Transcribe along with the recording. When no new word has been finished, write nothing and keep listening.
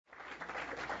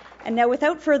And now,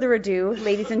 without further ado,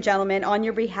 ladies and gentlemen, on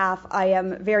your behalf, I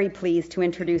am very pleased to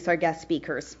introduce our guest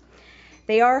speakers.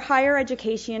 They are higher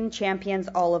education champions,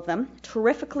 all of them,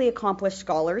 terrifically accomplished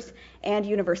scholars, and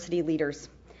university leaders.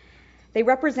 They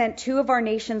represent two of our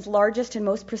nation's largest and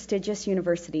most prestigious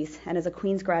universities, and as a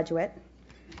Queen's graduate,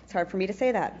 it's hard for me to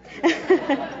say that.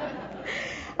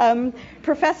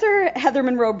 Professor Heather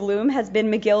Monroe Bloom has been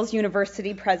McGill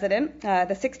University president,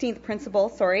 the 16th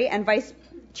principal, and vice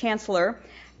chancellor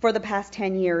for the past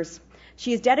 10 years.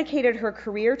 She has dedicated her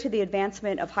career to the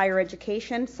advancement of higher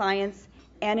education, science,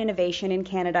 and innovation in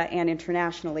Canada and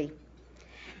internationally.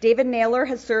 David Naylor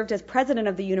has served as president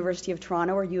of the University of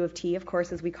Toronto, or U of T, of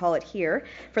course, as we call it here,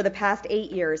 for the past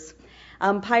 8 years.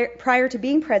 Prior to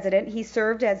being president, he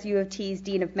served as U of T's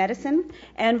Dean of Medicine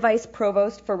and Vice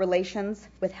Provost for Relations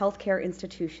with Healthcare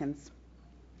Institutions.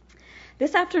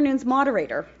 This afternoon's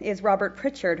moderator is Robert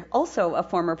Pritchard, also a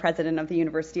former president of the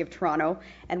University of Toronto,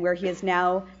 and where he is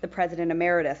now the president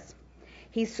emeritus.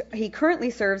 He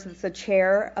currently serves as the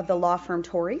chair of the law firm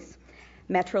Torys,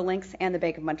 Metrolinx, and the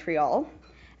Bank of Montreal.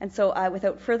 And so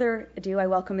without further ado, I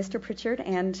welcome Mr. Pritchard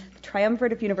and the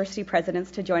triumvirate of university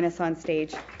presidents to join us on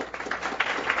stage.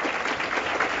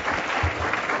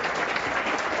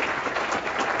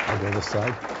 I'll go this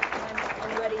side.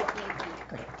 I'm ready if need be.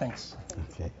 Great, thanks.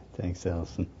 Okay, thanks,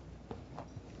 Allison.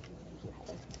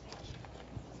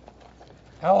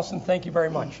 Allison, thank you very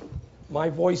much. My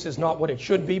voice is not what it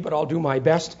should be, but I'll do my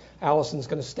best. Allison's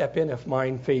going to step in if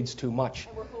mine fades too much.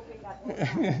 And we're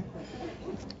hoping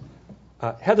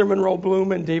that Heather Monroe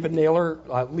Bloom and David Naylor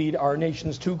lead our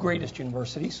nation's two greatest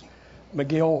universities,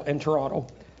 McGill and Toronto,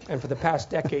 and for the past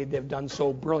decade they've done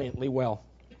so brilliantly well.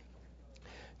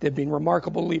 They've been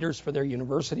remarkable leaders for their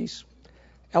universities,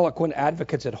 eloquent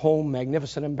advocates at home,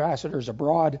 magnificent ambassadors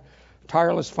abroad,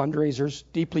 tireless fundraisers,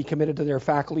 deeply committed to their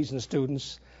faculties and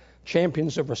students,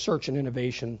 champions of research and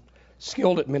innovation,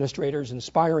 skilled administrators,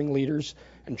 inspiring leaders,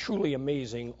 and truly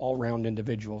amazing all-round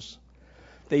individuals.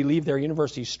 They leave their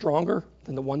universities stronger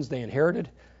than the ones they inherited,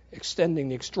 extending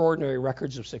the extraordinary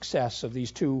records of success of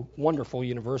these two wonderful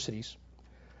universities.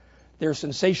 Their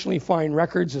sensationally fine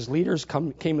records as leaders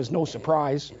came as no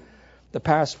surprise. The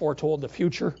past foretold the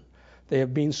future. They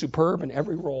have been superb in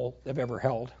every role they've ever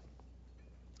held.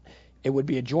 It would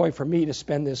be a joy for me to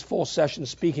spend this full session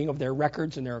speaking of their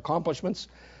records and their accomplishments.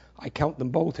 I count them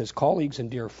both as colleagues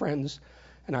and dear friends,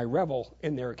 and I revel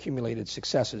in their accumulated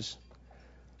successes.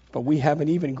 But we have an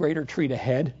even greater treat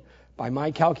ahead. By my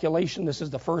calculation, this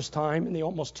is the first time in the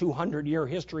almost 200-year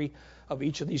history of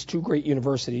each of these two great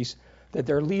universities that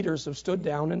their leaders have stood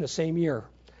down in the same year.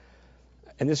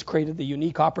 And this created the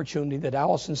unique opportunity that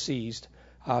Allison seized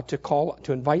to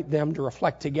invite them to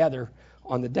reflect together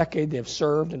on the decade they've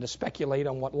served and to speculate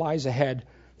on what lies ahead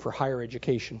for higher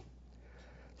education.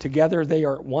 Together, they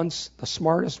are at once the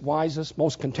smartest, wisest,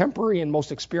 most contemporary, and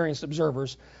most experienced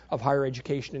observers of higher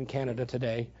education in Canada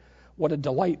today. What a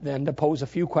delight, then, to pose a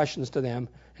few questions to them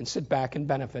and sit back and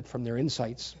benefit from their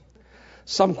insights.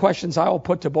 Some questions I will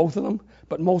put to both of them,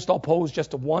 but most I'll pose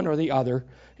just to one or the other,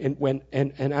 and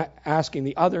asking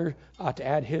the other to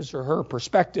add his or her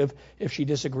perspective if she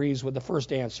disagrees with the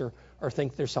first answer or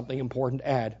thinks there's something important to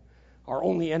add. Our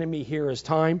only enemy here is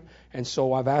time, and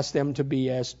so I've asked them to be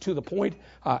as to the point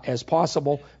as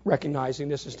possible, recognizing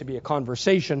this is to be a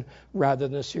conversation rather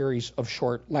than a series of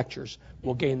short lectures.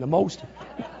 We'll gain the most.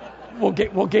 We'll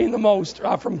gain the most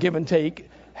from give and take.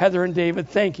 Heather and David,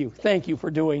 thank you. Thank you for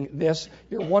doing this.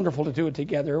 You're wonderful to do it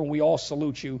together, and we all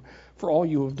salute you for all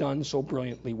you have done so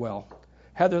brilliantly well.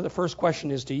 Heather, the first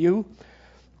question is to you.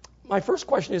 My first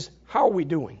question is, how are we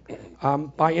doing?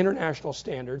 By international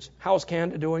standards, how's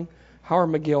Canada doing? How are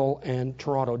McGill and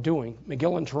Toronto doing?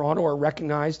 McGill and Toronto are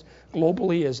recognized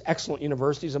globally as excellent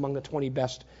universities among the 20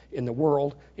 best in the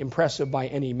world, impressive by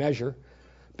any measure.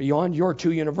 Beyond your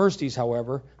two universities,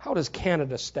 however, how does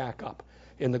Canada stack up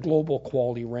in the global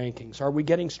quality rankings? Are we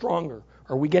getting stronger?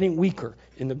 Are we getting weaker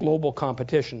in the global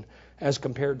competition as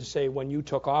compared to, say, when you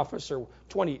took office or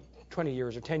 20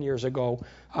 years or 10 years ago?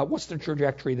 What's the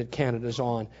trajectory that Canada's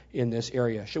on in this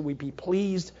area? Should we be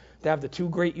pleased to have the two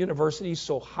great universities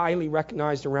so highly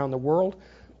recognized around the world?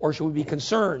 Or should we be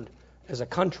concerned as a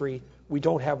country we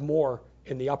don't have more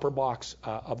in the upper box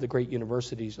of the great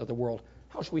universities of the world?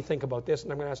 How should we think about this?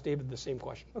 And I'm going to ask David the same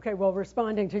question. Okay, well,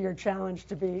 responding to your challenge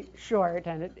to be short,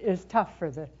 and it is tough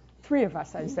for the three of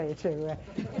us, I say,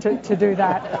 to do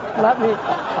that.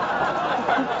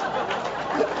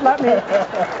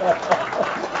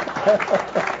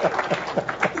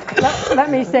 let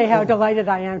me say how delighted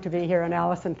I am to be here, and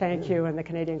Alison, thank you, and the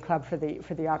Canadian Club for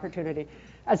the opportunity.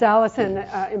 As Alison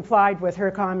implied with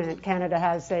her comment, Canada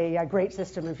has a great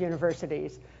system of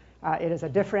universities. It is a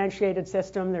differentiated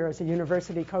system. There is a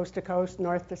university coast to coast,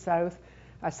 north to south,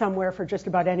 somewhere for just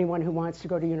about anyone who wants to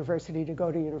go to university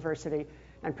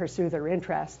and pursue their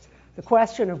interests. The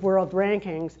question of world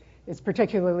rankings is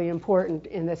particularly important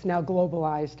in this now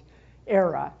globalized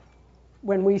era,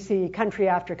 when we see country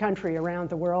after country around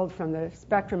the world, from the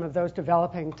spectrum of those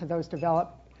developing to those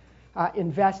developed,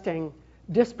 investing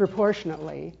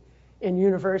disproportionately in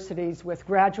universities with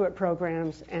graduate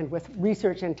programs and with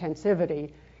research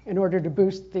intensivity in order to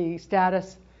boost the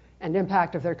status and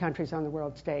impact of their countries on the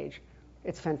world stage.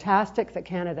 It's fantastic that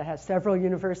Canada has several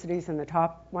universities in the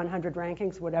top 100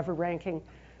 rankings, whatever ranking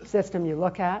system you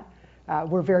look at.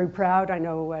 We're very proud, I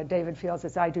know David feels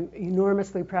as I do,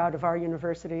 enormously proud of our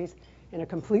universities in a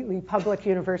completely public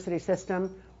university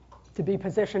system to be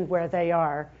positioned where they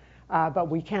are, but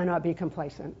we cannot be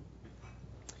complacent.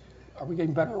 Are we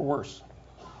getting better or worse?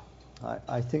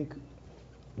 I think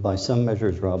by some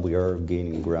measures, Rob, we are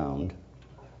gaining ground.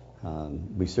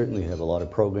 We certainly have a lot of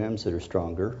programs that are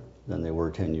stronger than they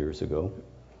were 10 years ago.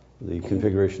 The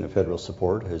configuration of federal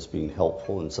support has been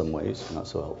helpful in some ways, not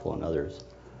so helpful in others.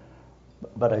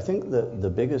 But I think the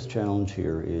biggest challenge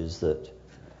here is that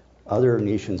other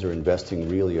nations are investing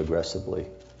really aggressively.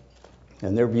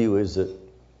 And their view is that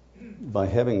by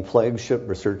having flagship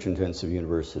research-intensive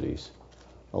universities,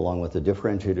 along with a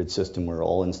differentiated system where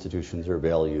all institutions are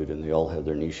valued and they all have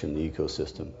their niche in the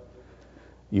ecosystem,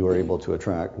 you are able to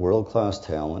attract world-class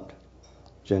talent,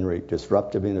 generate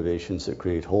disruptive innovations that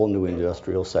create whole new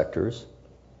industrial sectors,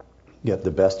 get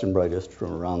the best and brightest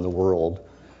from around the world,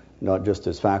 not just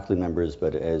as faculty members,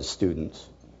 but as students.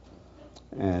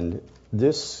 And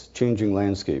this changing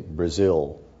landscape,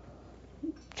 Brazil,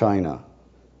 China,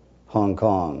 Hong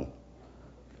Kong,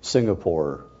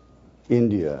 Singapore,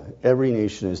 India, every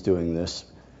nation is doing this,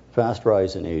 fast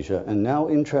rise in Asia, and now,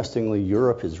 interestingly,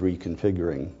 Europe is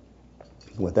reconfiguring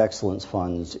with excellence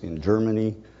funds in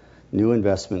Germany, new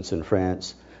investments in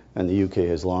France, and the UK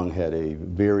has long had a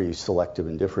very selective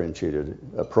and differentiated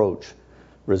approach.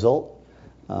 Result,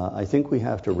 I think we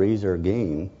have to raise our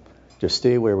game to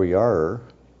stay where we are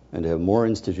and have more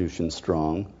institutions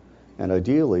strong, and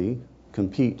ideally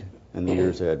compete in the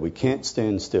years ahead. We can't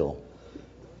stand still.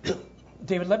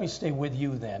 David, let me stay with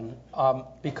you then,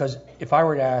 because if I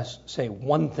were to ask, say,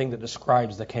 one thing that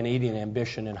describes the Canadian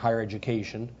ambition in higher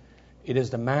education, it is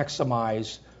to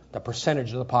maximize the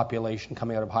percentage of the population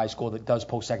coming out of high school that does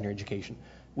post-secondary education.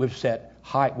 We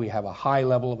have a high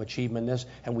level of achievement in this,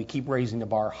 and we keep raising the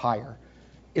bar higher.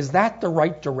 Is that the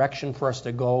right direction for us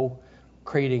to go,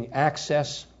 creating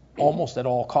access almost at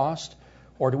all cost?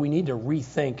 Or do we need to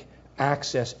rethink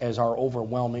access as our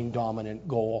overwhelming dominant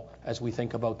goal as we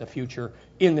think about the future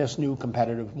in this new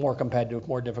competitive, more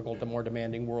difficult, and more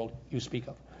demanding world you speak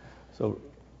of? So,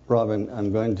 Robin,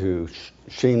 I'm going to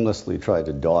shamelessly try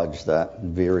to dodge that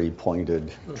very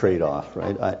pointed trade-off,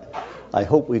 right? I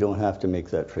hope we don't have to make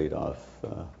that trade-off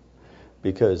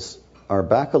because our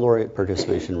baccalaureate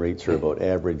participation rates are about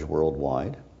average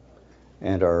worldwide,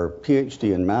 and our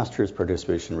PhD and master's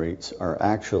participation rates are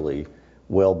actually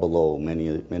well below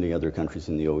many other countries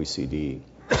in the OECD.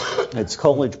 It's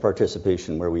college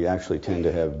participation where we actually tend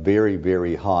to have very,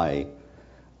 very high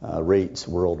rates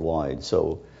worldwide.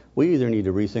 So we either need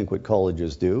to rethink what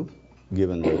colleges do,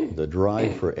 given the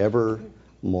drive for ever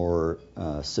more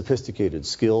sophisticated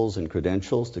skills and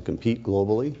credentials to compete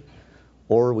globally,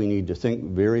 or we need to think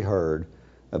very hard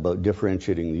about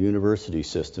differentiating the university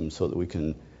system so that we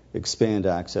can expand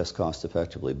access cost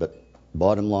effectively. But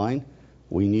bottom line,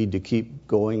 we need to keep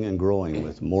going and growing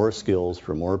with more skills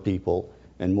for more people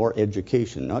and more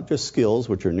education, not just skills,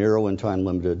 which are narrow and time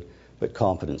limited, but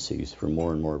competencies for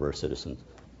more and more of our citizens.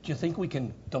 Do you think we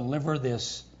can deliver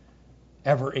this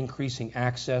ever-increasing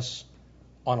access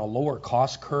on a lower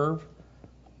cost curve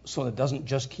so that it doesn't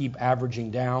just keep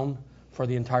averaging down for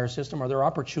the entire system? Are there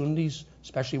opportunities,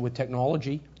 especially with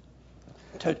technology,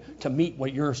 to meet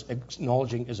what you're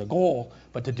acknowledging is a goal,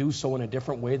 but to do so in a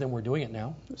different way than we're doing it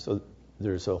now? So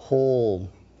there's a whole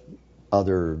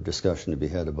other discussion to be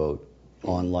had about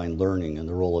online learning and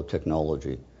the role of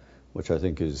technology, which I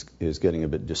think is getting a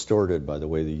bit distorted by the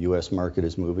way the U.S. market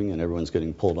is moving and everyone's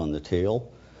getting pulled on the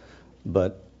tail.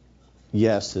 But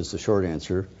yes, is the short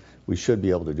answer. We should be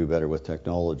able to do better with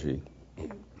technology.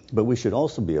 But we should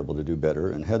also be able to do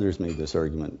better, and Heather's made this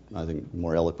argument, I think,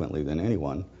 more eloquently than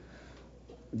anyone,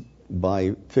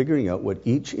 by figuring out what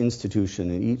each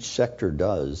institution in each sector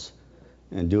does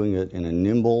and doing it in a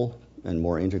nimble and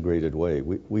more integrated way.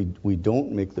 We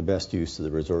don't make the best use of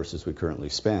the resources we currently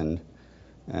spend,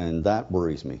 and that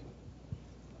worries me.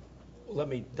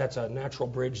 That's a natural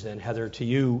bridge then, Heather, to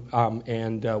you,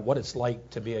 and what it's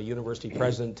like to be a university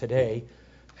president today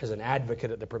as an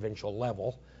advocate at the provincial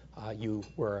level. You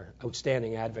were an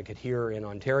outstanding advocate here in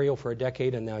Ontario for a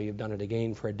decade, and now you've done it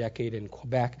again for a decade in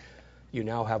Quebec. You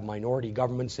now have minority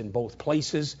governments in both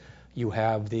places. You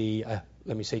have the,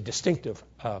 distinctive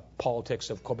politics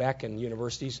of Quebec and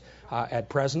universities at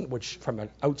present, which from an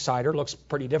outsider looks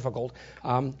pretty difficult.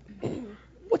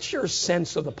 What's your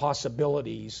sense of the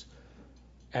possibilities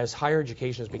as higher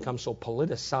education has become so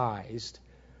politicized?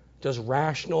 Does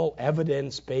rational,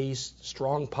 evidence-based,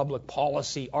 strong public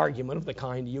policy argument of the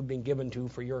kind you've been given to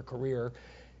for your career,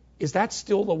 is that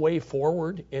still the way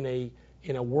forward in a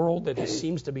world that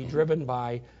seems to be driven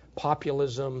by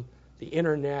populism, the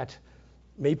internet,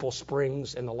 Maple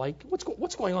Springs, and the like?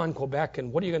 What's going on in Quebec,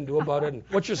 and what are you going to do about it, and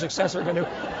what's your successor going to do?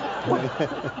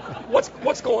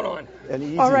 What's going on?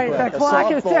 All right, the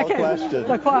clock is ticking.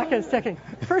 The clock is ticking.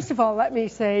 First of all, let me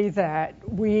say that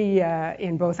we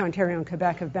in both Ontario and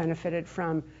Quebec have benefited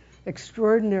from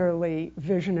extraordinarily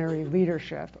visionary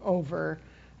leadership over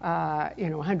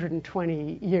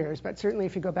 120 years. But certainly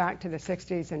if you go back to the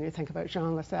 60s and you think about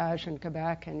Jean Lesage in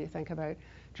Quebec and you think about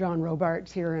John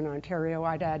Robarts here in Ontario,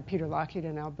 I'd add Peter Lockheed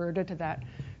in Alberta to that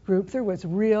group. There was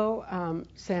real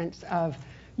sense of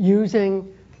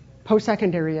using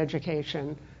post-secondary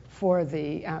education for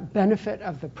the benefit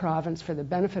of the province, for the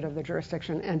benefit of the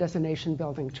jurisdiction, and as a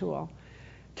nation-building tool.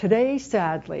 Today,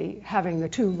 sadly, having the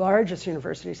two largest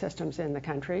university systems in the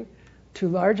country, two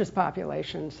largest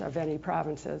populations of any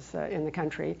provinces in the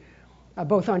country,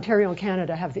 both Ontario and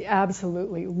Canada have the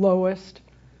absolutely lowest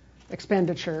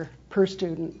expenditure per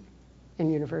student in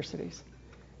universities.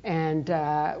 And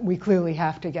we clearly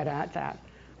have to get at that.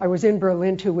 I was in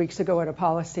Berlin 2 weeks ago at a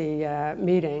policy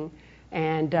meeting,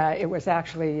 and it was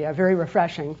actually very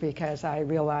refreshing because I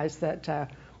realized that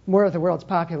more of the world's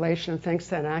population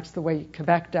thinks and acts the way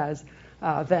Quebec does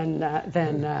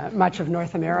than much of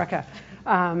North America.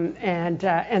 And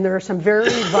there are some very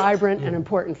vibrant and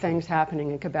important things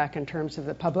happening in Quebec in terms of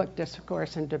the public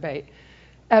discourse and debate.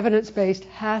 Evidence-based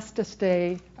has to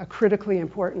stay a critically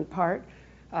important part.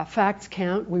 Facts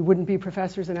count. We wouldn't be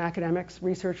professors and academics,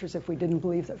 researchers, if we didn't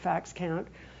believe that facts count.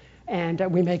 And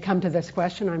we may come to this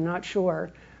question, I'm not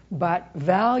sure, but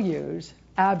values,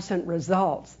 absent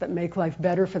results that make life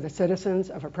better for the citizens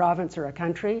of a province or a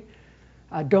country,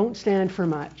 don't stand for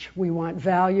much. We want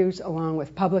values along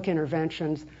with public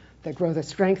interventions that grow the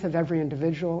strength of every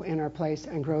individual in our place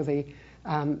and grow the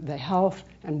health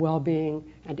and well-being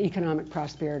and economic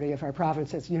prosperity of our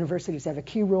provinces. Universities have a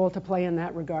key role to play in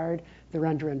that regard. They're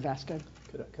underinvested.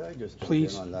 Could I just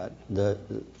Please. jump in on that?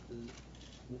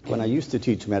 When I used to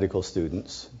teach medical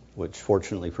students, which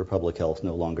fortunately for public health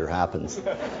no longer happens,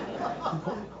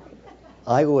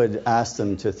 I would ask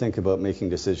them to think about making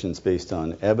decisions based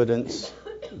on evidence,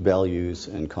 values,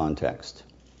 and context.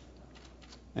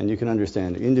 And you can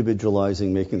understand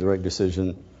individualizing, making the right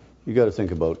decision, you got to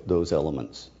think about those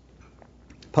elements.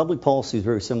 Public policy is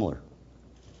very similar.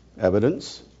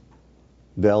 Evidence,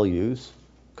 values,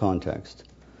 context.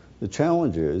 The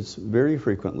challenge is, very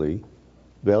frequently,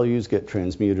 values get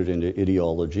transmuted into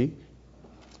ideology,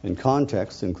 and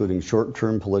context, including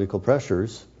short-term political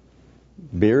pressures,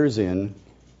 bears in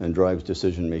and drives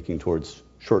decision-making towards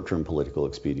short-term political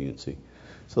expediency.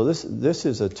 So this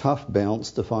is a tough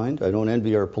balance to find. I don't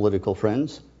envy our political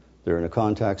friends. They're in a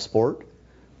contact sport.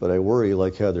 But I worry,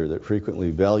 like Heather, that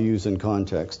frequently values and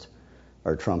context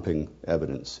are trumping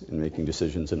evidence in making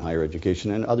decisions in higher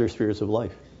education and other spheres of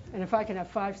life. And if I can have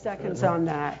 5 seconds on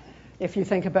that, if you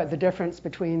think about the difference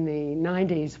between the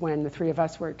 90s when the three of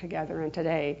us worked together and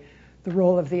today, the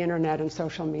role of the internet and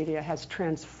social media has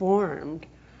transformed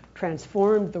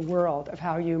the world of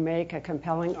how you make a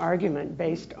compelling argument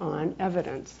based on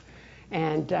evidence.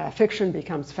 And fiction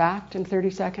becomes fact in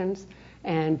 30 seconds,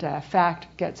 and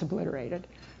fact gets obliterated.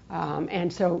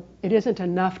 And so it isn't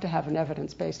enough to have an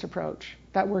evidence-based approach.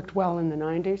 That worked well in the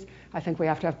 90s. I think we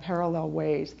have to have parallel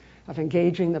ways of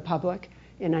engaging the public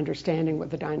in understanding what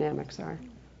the dynamics are.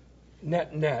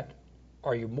 Net,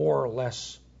 are you more or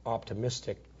less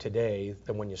optimistic today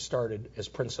than when you started as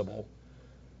principal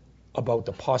about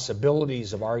the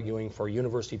possibilities of arguing for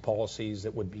university policies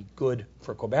that would be good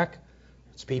for Quebec,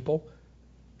 its people,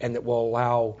 and that will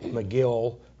allow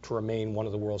McGill to remain one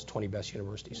of the world's 20 best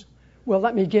universities? Well,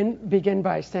 let me begin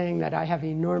by saying that I have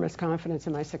enormous confidence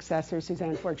in my successor.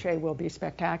 Suzanne Fortier will be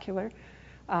spectacular.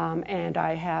 And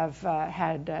I have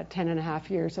had 10 and a half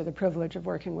years of the privilege of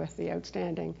working with the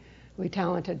outstandingly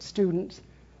talented students,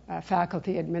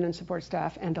 faculty, admin and support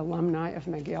staff, and alumni of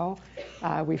McGill.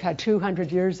 We've had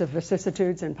 200 years of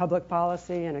vicissitudes in public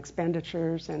policy and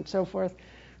expenditures and so forth.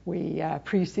 We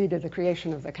preceded the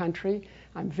creation of the country.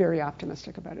 I'm very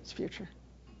optimistic about its future.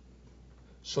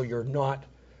 So you're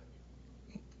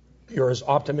as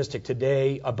optimistic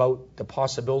today about the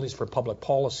possibilities for public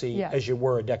policy as you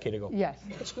were a decade ago? Yes.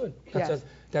 That's good. Yes.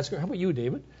 That's good. How about you,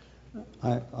 David?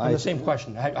 On the same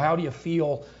question. How do you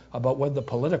feel about whether the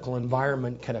political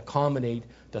environment can accommodate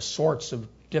the sorts of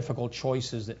difficult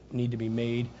choices that need to be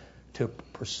made to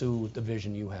pursue the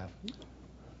vision you have?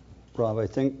 Rob, I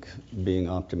think being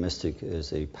optimistic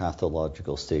is a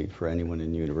pathological state for anyone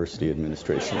in university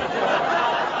administration.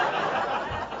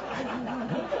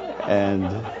 And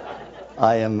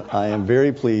I am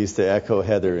very pleased to echo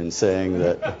Heather in saying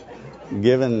that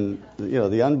given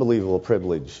the unbelievable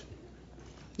privilege,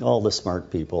 all the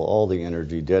smart people, all the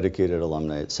energy, dedicated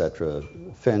alumni, etc.,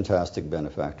 fantastic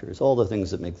benefactors, all the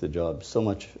things that make the job so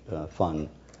much fun,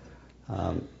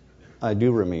 I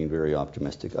do remain very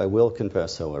optimistic. I will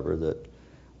confess, however, that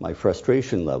my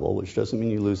frustration level, which doesn't mean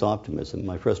you lose optimism,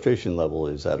 my frustration level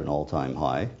is at an all-time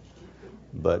high.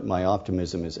 But my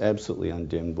optimism is absolutely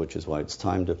undimmed, which is why it's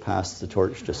time to pass the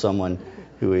torch to someone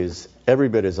who is every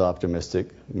bit as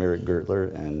optimistic, Merrick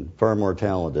Gertler, and far more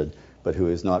talented, but who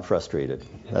is not frustrated.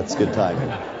 That's good timing.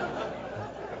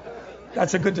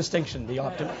 That's a good distinction, the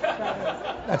optimism.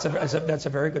 That's a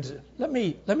very good. Let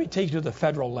me take you to the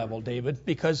federal level, David,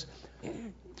 because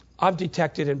I've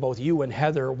detected in both you and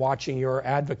Heather, watching your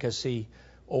advocacy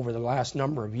over the last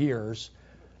number of years,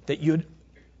 that you'd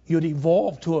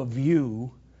evolve to a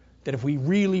view that if we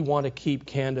really want to keep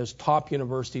Canada's top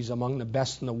universities among the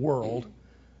best in the world,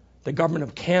 the government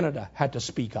of Canada had to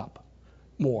speak up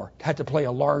more, had to play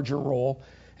a larger role,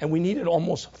 and we needed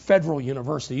almost federal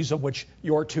universities, of which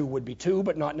your two would be two,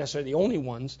 but not necessarily the only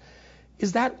ones.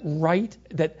 Is that right,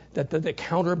 that the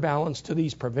counterbalance to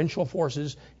these provincial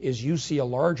forces is you see a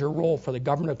larger role for the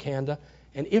government of Canada?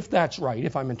 And if that's right,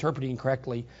 if I'm interpreting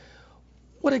correctly,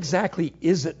 what exactly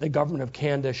is it the government of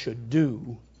Canada should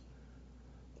do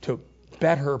to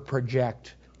better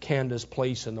project Canada's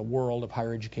place in the world of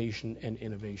higher education and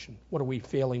innovation? What are we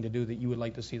failing to do that you would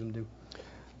like to see them do?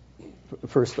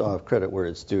 First off, credit where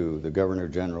it's due. The Governor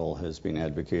General has been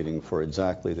advocating for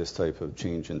exactly this type of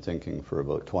change in thinking for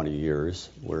about 20 years,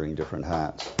 wearing different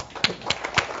hats.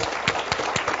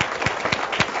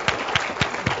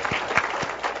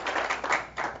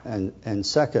 And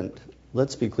second,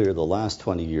 let's be clear, the last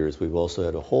 20 years we've also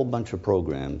had a whole bunch of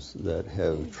programs that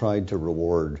have tried to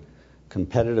reward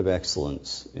competitive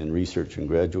excellence in research and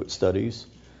graduate studies.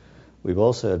 We've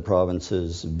also had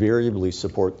provinces variably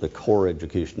support the core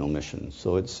educational mission.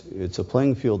 So it's a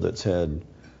playing field that's had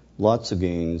lots of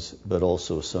gains, but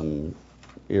also some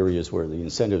areas where the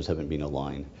incentives haven't been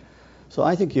aligned. So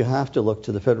I think you have to look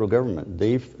to the federal government.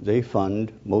 They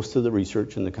fund most of the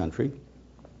research in the country.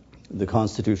 The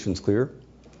Constitution's clear.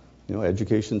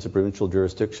 Education's a provincial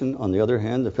jurisdiction. On the other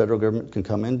hand, the federal government can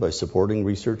come in by supporting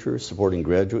researchers, supporting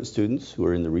graduate students who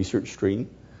are in the research stream.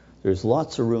 There's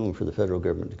lots of room for the federal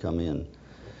government to come in.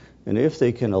 And if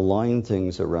they can align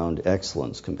things around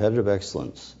excellence, competitive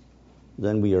excellence,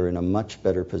 then we are in a much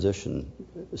better position.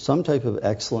 Some type of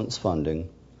excellence funding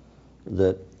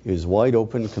that is wide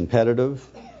open, competitive,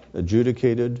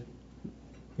 adjudicated.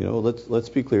 Let's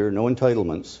be clear, no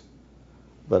entitlements.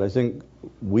 But I think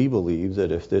we believe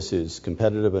that if this is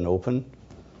competitive and open,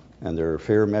 and there are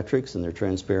fair metrics and they're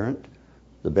transparent,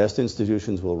 the best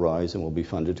institutions will rise and will be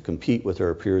funded to compete with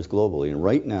our peers globally. And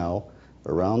right now,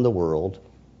 around the world,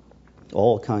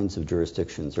 all kinds of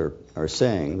jurisdictions are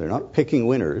saying, they're not picking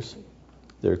winners,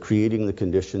 they're creating the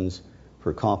conditions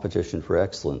for competition for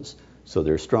excellence so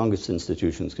their strongest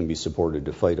institutions can be supported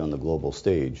to fight on the global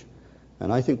stage.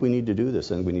 And I think we need to do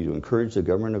this, and we need to encourage the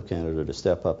Government of Canada to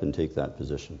step up and take that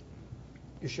position.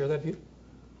 You share that view?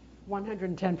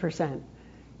 110%.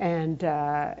 And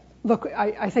look,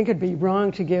 I think it'd be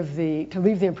wrong to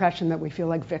leave the impression that we feel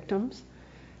like victims.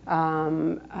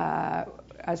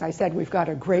 As I said, we've got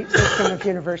a great system of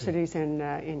universities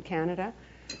in Canada,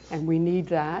 and we need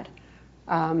that.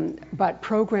 But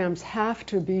programs have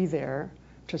to be there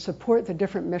to support the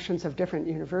different missions of different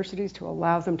universities, to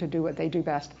allow them to do what they do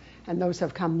best. And those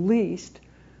have come least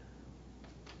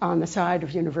on the side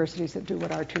of universities that do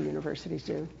what our two universities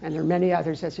do. And there are many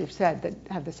others, as you've said, that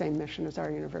have the same mission as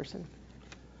our university.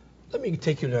 Let me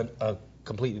take you to a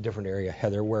completely different area,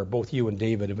 Heather, where both you and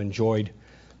David have enjoyed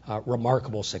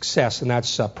remarkable success, and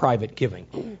that's private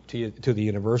giving to the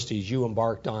universities. You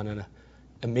embarked on an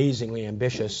amazingly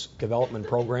ambitious development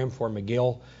program for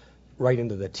McGill right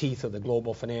into the teeth of the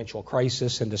global financial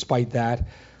crisis, and despite that,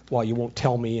 while you won't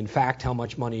tell me, in fact, how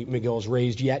much money McGill has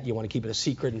raised yet, you want to keep it a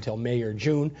secret until May or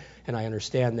June, and I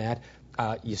understand that.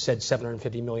 You said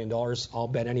 $750 million. I'll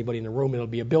bet anybody in the room it'll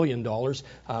be $1 billion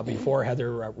before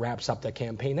Heather wraps up the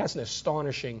campaign. That's an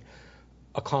astonishing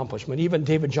accomplishment. Even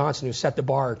David Johnson, who set the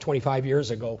bar 25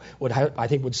 years ago,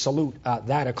 would salute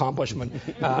that accomplishment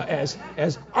as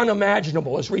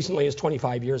unimaginable as recently as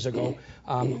 25 years ago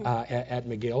at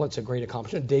McGill. It's a great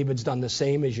accomplishment. David's done the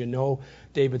same, as you know.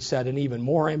 David set an even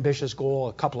more ambitious goal,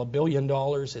 a couple of $1 billion,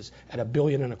 is at $1.25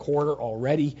 billion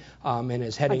already, and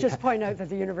is heading. I just point out that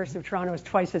the University of Toronto is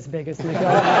twice as big as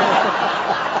McGill.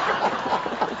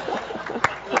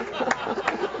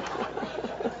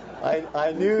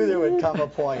 I knew there would come a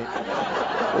point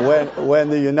when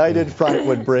the United Front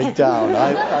would break down.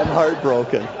 I'm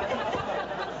heartbroken.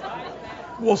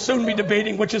 We'll soon be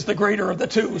debating which is the greater of the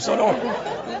two. So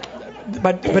no.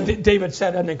 But David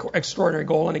set an extraordinary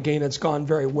goal, and again, it's gone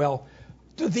very well.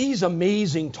 Do these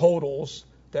amazing totals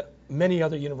that many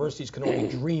other universities can only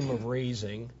dream of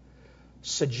raising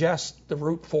suggest the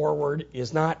route forward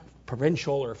is not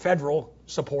provincial or federal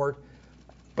support,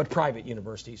 but private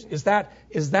universities? Is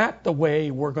that the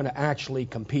way we're going to actually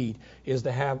compete, is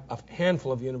to have a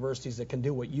handful of universities that can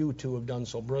do what you two have done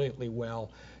so brilliantly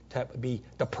well, to be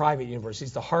the private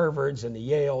universities, the Harvards and the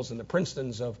Yales and the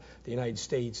Princetons of the United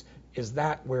States? Is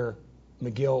that where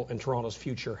McGill and Toronto's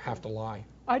future have to lie?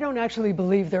 I don't actually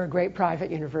believe there are great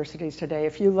private universities today.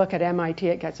 If you look at MIT,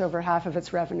 it gets over half of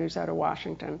its revenues out of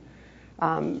Washington.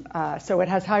 So it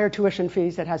has higher tuition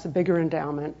fees, it has a bigger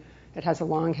endowment. It has a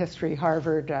long history,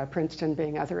 Harvard, Princeton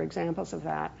being other examples of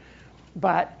that.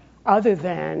 But other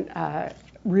than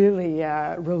really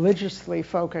religiously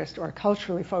focused or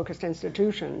culturally focused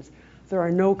institutions, there are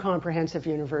no comprehensive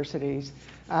universities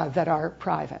that are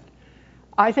private.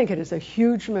 I think it is a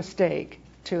huge mistake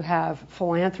to have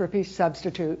philanthropy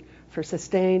substitute for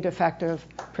sustained, effective,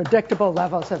 predictable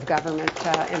levels of government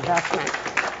investment.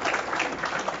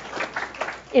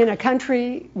 In a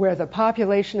country where the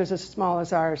population is as small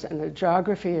as ours and the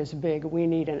geography is big, we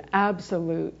need an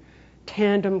absolute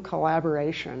tandem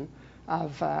collaboration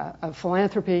of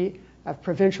philanthropy, of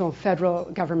provincial and federal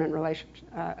government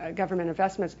government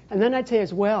investments, and then I'd say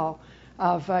as well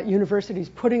of universities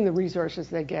putting the resources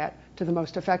they get to the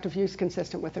most effective use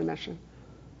consistent with their mission.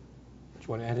 Do you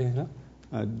want to add anything?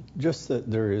 Just that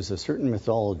there is a certain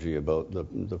mythology about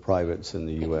the privates in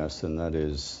the U.S., and that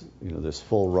is, this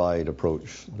full ride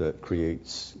approach that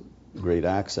creates great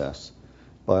access.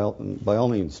 By all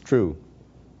means, true.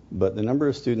 But the number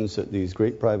of students at these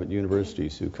great private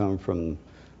universities who come from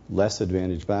less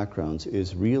advantaged backgrounds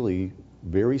is really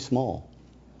very small.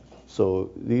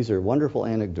 So these are wonderful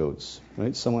anecdotes,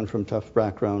 right? Someone from tough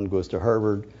background goes to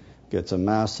Harvard, gets a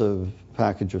massive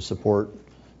package of support,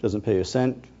 doesn't pay a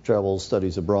cent, travels,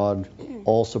 studies abroad,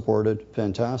 all supported,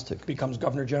 fantastic. Becomes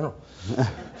Governor General.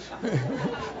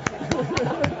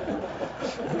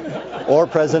 Or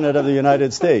President of the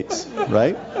United States,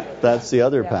 right? That's the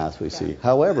other path we see.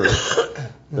 However,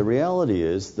 the reality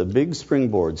is the big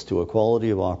springboards to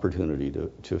equality of opportunity,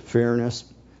 to fairness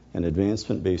and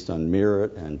advancement based on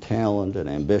merit and talent and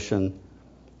ambition,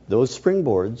 those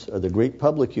springboards are the great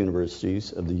public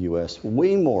universities of the U.S.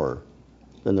 way more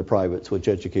than the privates, which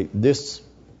educate this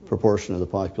proportion of the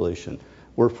population.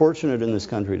 We're fortunate in this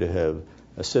country to have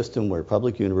a system where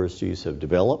public universities have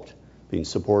developed, been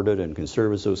supported, and can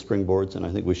serve as those springboards, and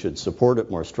I think we should support it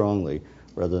more strongly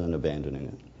rather than abandoning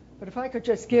it. But if I could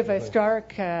just give a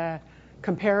stark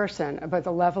comparison about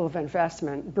the level of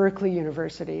investment, Berkeley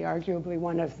University, arguably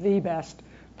one of the best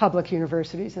public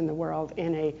universities in the world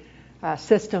in a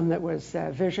system that was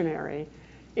visionary,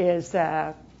 is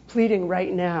pleading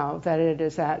right now that it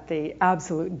is at the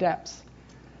absolute depths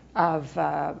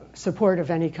of support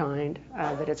of any kind,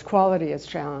 that its quality is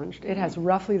challenged. It has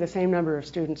roughly the same number of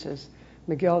students as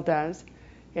McGill does.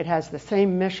 It has the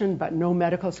same mission, but no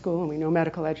medical school, and we know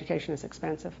medical education is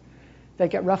expensive. They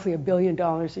get roughly $1 billion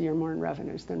a year more in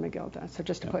revenues than McGill does. So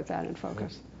just to put that in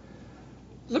focus.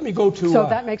 Let me go to. So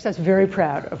that makes us very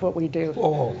proud of what we do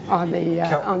on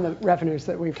the revenues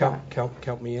that we've got.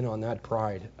 Count me in on that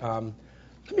pride.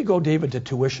 Let me go, David, to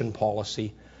tuition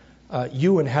policy.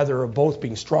 You and Heather have both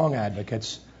been strong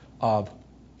advocates of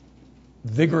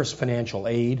vigorous financial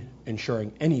aid,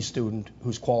 ensuring any student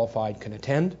who's qualified can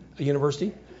attend a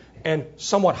university, and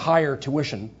somewhat higher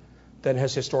tuition than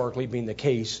has historically been the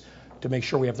case to make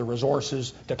sure we have the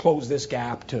resources to close this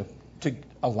gap to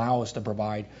allow us to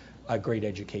provide a great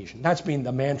education. That's been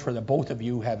the mantra that both of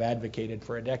you have advocated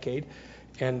for a decade.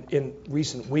 And in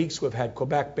recent weeks, we've had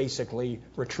Quebec basically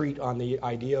retreat on the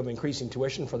idea of increasing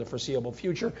tuition for the foreseeable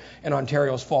future, and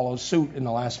Ontario's followed suit in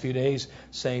the last few days,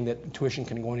 saying that tuition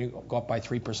can only go up by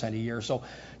 3% a year. So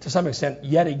to some extent,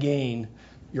 yet again,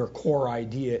 your core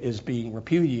idea is being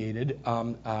repudiated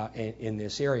in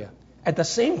this area. At the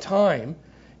same time,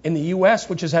 in the U.S.,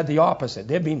 which has had the opposite,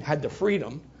 they've had the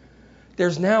freedom,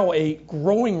 there's now a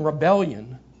growing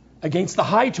rebellion against the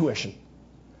high tuition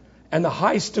and the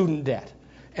high student debt.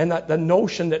 And the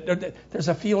notion that there's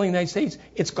a feeling in the United States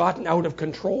it's gotten out of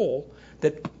control,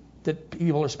 that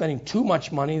people are spending too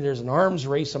much money, there's an arms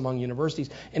race among universities,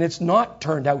 and it's not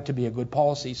turned out to be a good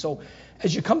policy. So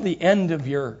as you come to the end of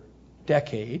your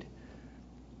decade,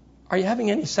 are you having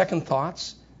any second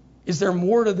thoughts? Is there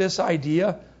more to this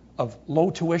idea of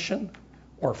low tuition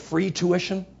or free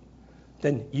tuition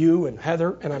than you and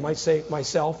Heather, and I might say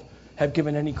myself, have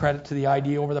given any credit to the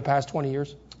idea over the past 20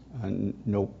 years?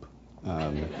 Nope.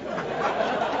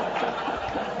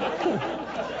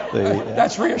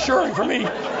 That's reassuring for me.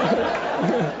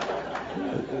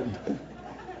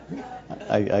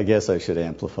 I guess I should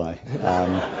amplify.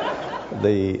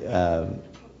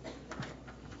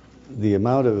 The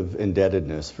amount of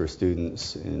indebtedness for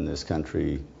students in this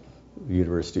country,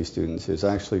 university students, is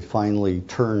actually finally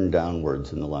turned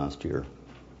downwards in the last year.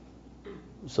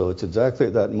 So it's exactly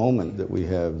at that moment that we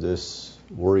have this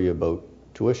worry about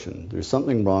tuition. There's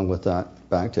something wrong with that,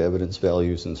 back to evidence,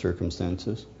 values, and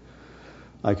circumstances.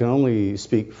 I can only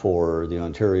speak for the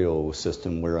Ontario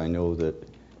system, where I know that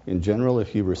in general,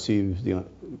 if you receive the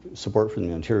support from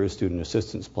the Ontario Student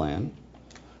Assistance Plan,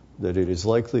 that it is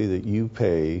likely that you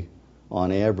pay,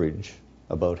 on average,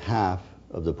 about half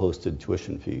of the posted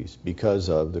tuition fees because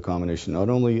of the combination not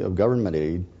only of government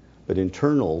aid, but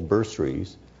internal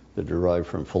bursaries that derive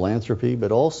from philanthropy,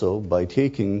 but also by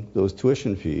taking those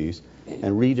tuition fees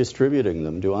and redistributing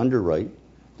them to underwrite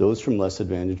those from less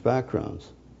advantaged backgrounds.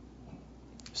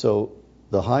 So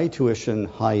the high tuition,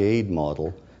 high aid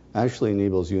model actually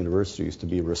enables universities to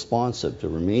be responsive, to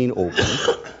remain open.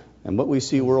 And what we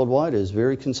see worldwide is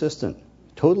very consistent,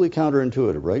 totally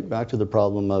counterintuitive, right back to the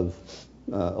problem of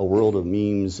a world of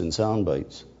memes and sound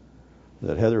bites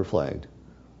that Heather flagged.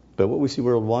 But what we see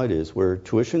worldwide is where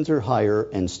tuitions are higher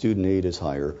and student aid is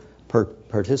higher,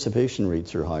 participation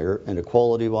rates are higher, and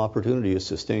equality of opportunity is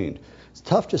sustained. It's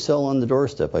tough to sell on the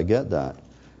doorstep, I get that.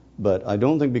 But I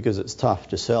don't think because it's tough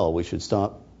to sell, we should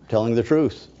stop telling the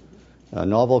truth. A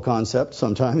novel concept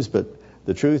sometimes, but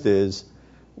the truth is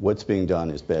what's being done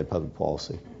is bad public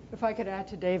policy. If I could add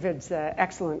to David's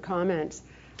excellent comments,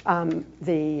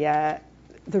 the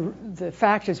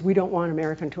fact is we don't want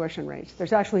American tuition rates.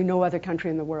 There's actually no other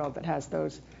country in the world that has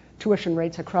those tuition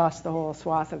rates across the whole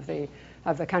swath of the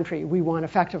country. We want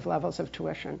effective levels of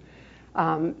tuition.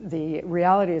 The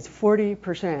reality is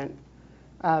 40%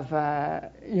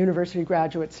 of university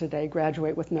graduates today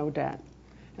graduate with no debt.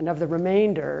 And of the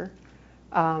remainder,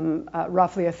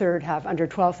 roughly a third have under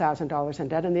 $12,000 in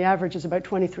debt, and the average is about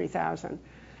 $23,000.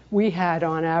 We had,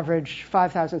 on average,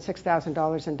 $5,000,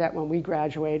 $6,000 in debt when we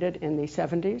graduated in the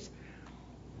 70s.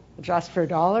 Just for a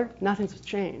dollar, nothing's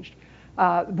changed.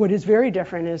 What is very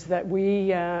different is that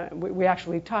we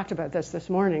actually talked about this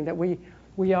morning, that we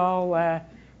all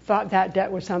thought that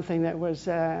debt was something that was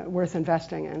worth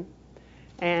investing in.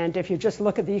 And if you just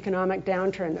look at the economic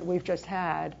downturn that we've just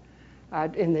had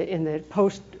in the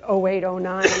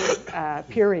post-08-09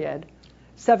 period,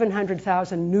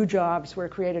 700,000 new jobs were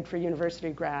created for university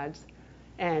grads,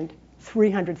 and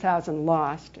 300,000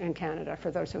 lost in Canada for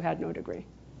those who had no degree.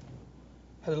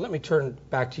 Heather, let me turn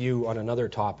back to you on another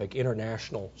topic,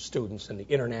 international students and the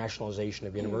internationalization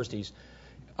of universities.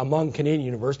 Among Canadian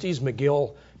universities,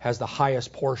 McGill has the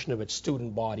highest portion of its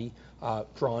student body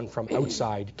drawn from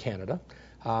outside Canada,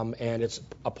 and it's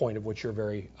a point of which you're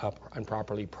very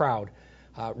improperly proud.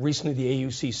 Recently, the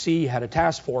AUCC had a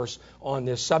task force on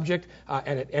this subject,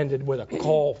 and it ended with a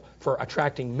call for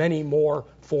attracting many more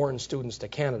foreign students to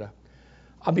Canada.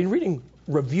 I've been reading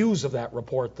reviews of that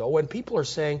report, though, and people are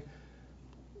saying,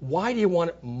 why do you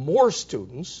want more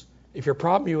students if your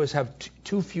problem is have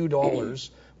too few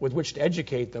dollars with which to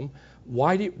educate them?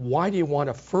 Why do you want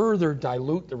to further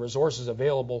dilute the resources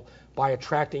available by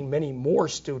attracting many more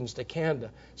students to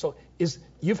Canada? So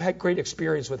you've had great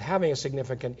experience with having a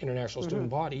significant international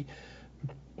student body.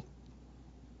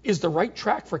 Is the right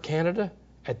track for Canada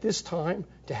at this time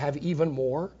to have even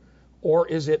more, or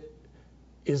is that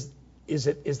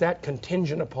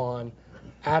contingent upon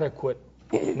adequate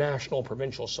national,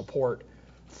 provincial support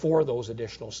for those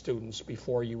additional students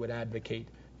before you would advocate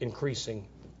increasing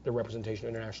the representation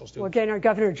of international students? Well, again, our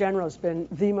Governor General has been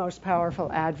the most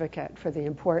powerful advocate for the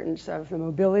importance of the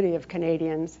mobility of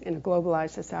Canadians in a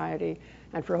globalized society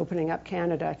and for opening up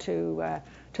Canada to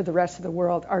the rest of the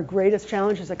world. Our greatest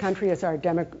challenge as a country is our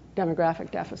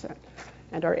demographic deficit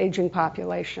and our aging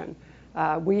population.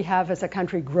 We have, as a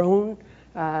country, grown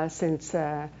since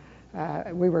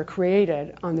we were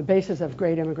created on the basis of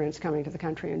great immigrants coming to the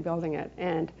country and building it.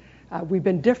 And we've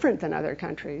been different than other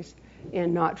countries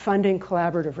in not funding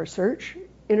collaborative research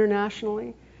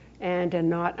internationally and in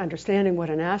not understanding what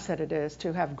an asset it is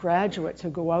to have graduates who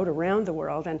go out around the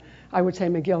world. And I would say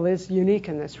McGill is unique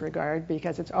in this regard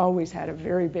because it's always had a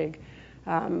very big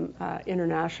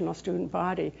international student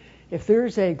body. If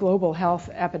there's a global health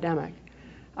epidemic,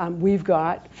 we've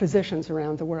got physicians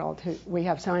around the world. We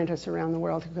have scientists around the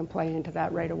world who can play into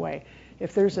that right away.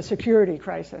 If there's a security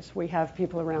crisis, we have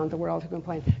people around the world who can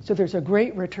play. So there's a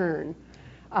great return.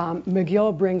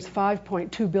 McGill brings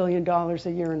 $5.2 billion a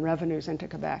year in revenues into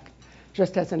Quebec,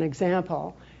 just as an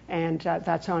example. And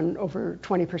that's on over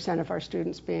 20% of our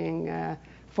students being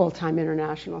full-time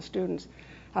international students.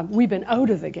 We've been out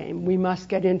of the game. We must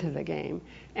get into the game.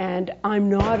 And I'm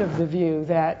not of the view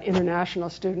that international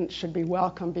students should be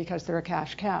welcome because they're a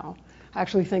cash cow. I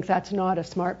actually think that's not a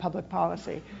smart public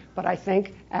policy. But I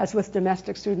think, as with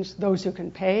domestic students, those who can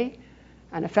pay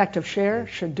an effective share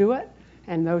should do it,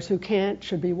 and those who can't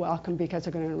should be welcome because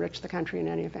they're going to enrich the country in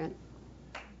any event.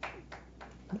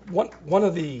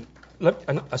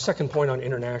 A second point on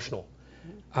international.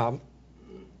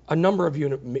 A number of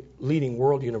leading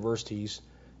world universities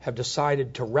have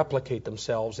decided to replicate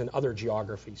themselves in other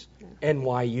geographies. Yeah.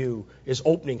 NYU is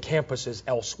opening campuses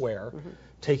elsewhere,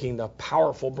 taking the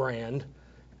powerful brand,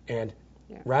 and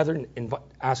rather than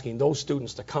asking those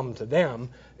students to come to them,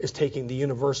 is taking the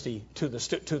university to the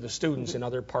students in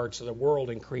other parts of the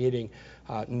world and creating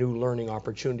new learning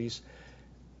opportunities.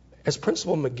 As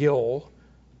Principal McGill,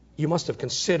 you must have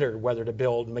considered whether to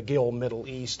build McGill Middle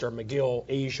East or McGill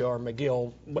Asia or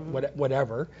McGill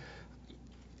whatever.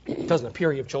 It doesn't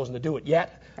appear you've chosen to do it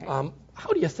yet. Right.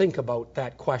 How do you think about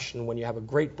that question when you have a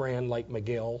great brand like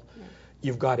McGill? Yeah.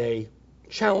 You've got a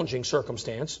challenging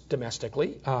circumstance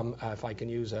domestically, if I can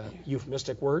use a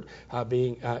euphemistic word,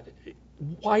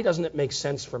 why doesn't it make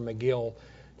sense for McGill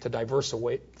to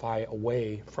diversify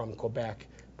away from Quebec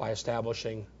by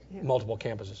establishing multiple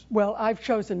campuses? Well, I've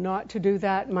chosen not to do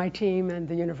that. My team and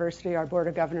the university, our board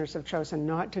of governors, have chosen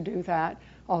not to do that,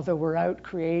 although we're out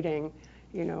creating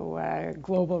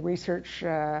global research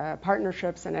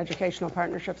partnerships and educational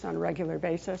partnerships on a regular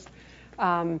basis.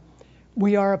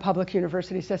 We are a public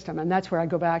university system, and that's where I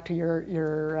go back to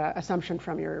your assumption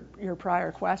from your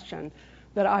prior question,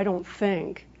 that I don't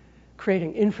think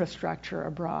creating infrastructure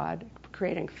abroad,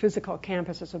 creating physical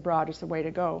campuses abroad is the way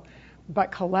to go.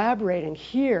 But collaborating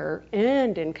here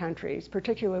and in countries,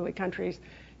 particularly countries,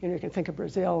 you can think of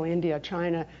Brazil, India,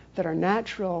 China, that are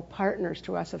natural partners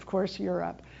to us, of course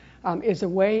Europe, is a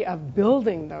way of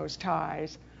building those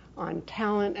ties on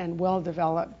talent and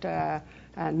well-developed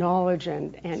knowledge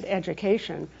and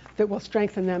education that will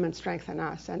strengthen them and strengthen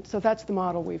us. And so that's the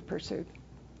model we've pursued.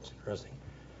 That's interesting.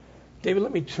 David,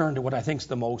 let me turn to what I think is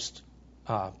the most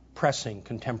pressing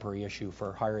contemporary issue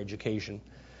for higher education,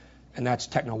 and that's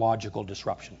technological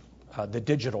disruption. The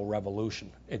digital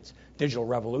revolution. Digital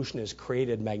revolution has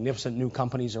created magnificent new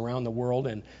companies around the world,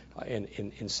 and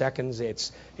in seconds,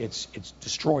 it's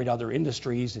destroyed other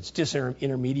industries. It's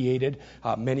disintermediated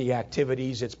many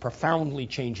activities. It's profoundly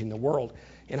changing the world.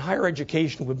 In higher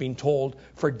education, we've been told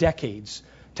for decades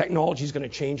technology is going to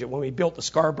change it. When we built the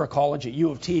Scarborough College at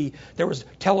U of T, there was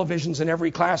televisions in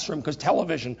every classroom because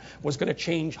television was going to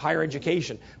change higher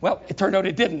education. Well, it turned out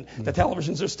it didn't. The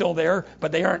televisions are still there,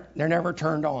 but they're never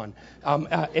turned on.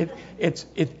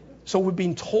 So we've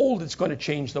been told it's going to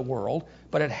change the world,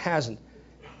 but it hasn't.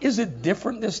 Is it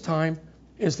different this time?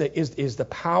 Is the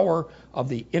power of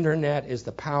the internet, is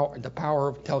the power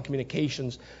of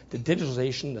telecommunications, the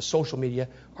digitalization, the social media,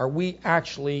 are we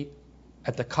actually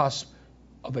at the cusp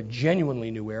of a genuinely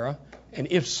new era? And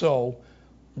if so,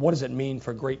 what does it mean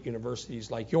for great universities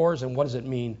like yours, and what does it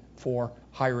mean for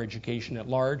higher education at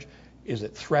large? Is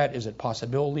it threat? Is it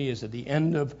possibility? Is it the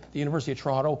end of the University of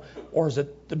Toronto, or is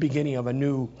it the beginning of a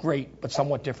new, great, but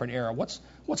somewhat different era? What's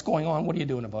going on? What are you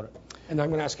doing about it? And I'm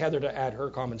going to ask Heather to add her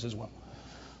comments as well.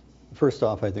 First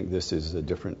off, I think this is a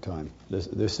different time.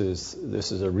 This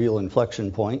is a real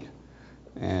inflection point,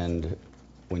 and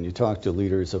when you talk to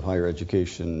leaders of higher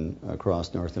education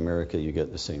across North America, you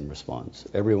get the same response.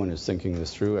 Everyone is thinking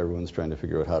this through. Everyone's trying to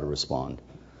figure out how to respond.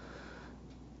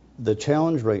 The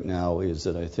challenge right now is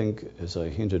that I think, as I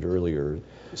hinted earlier,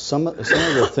 some of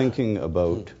the thinking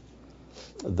about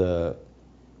the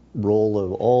role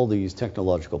of all these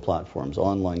technological platforms,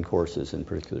 online courses in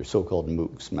particular, so-called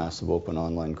MOOCs, massive open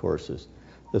online courses.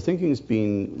 The thinking is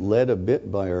being led a bit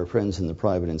by our friends in the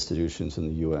private institutions in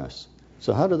the U.S.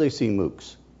 So how do they see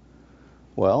MOOCs?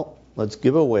 Well, let's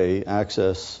give away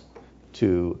access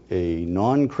to a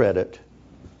non-credit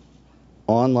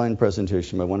online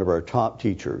presentation by one of our top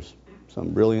teachers,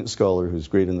 some brilliant scholar who's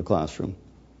great in the classroom,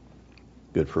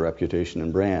 good for reputation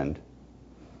and brand,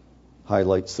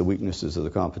 highlights the weaknesses of the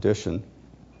competition.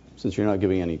 Since you're not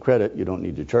giving any credit, you don't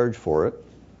need to charge for it.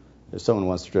 If someone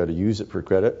wants to try to use it for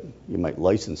credit, you might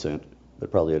license it,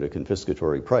 but probably at a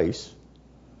confiscatory price.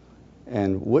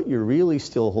 And what you're really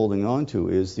still holding on to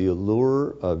is the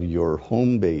allure of your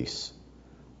home base,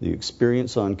 the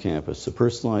experience on campus, the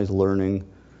personalized learning,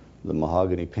 the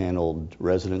mahogany paneled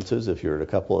residences, if you're at a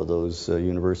couple of those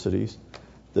universities,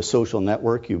 the social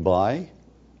network you buy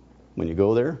when you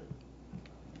go there.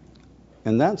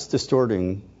 And that's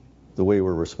distorting the way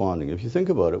we're responding. If you think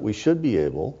about it, we should be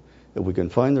able, if we can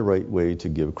find the right way to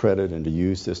give credit and to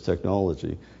use this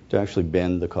technology, to actually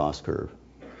bend the cost curve.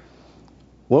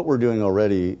 What we're doing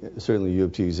already, certainly U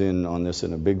of T is in on this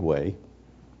in a big way,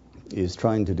 is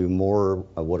trying to do more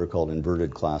of what are called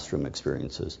inverted classroom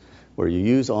experiences, where you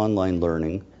use online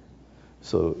learning,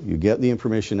 so you get the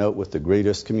information out with the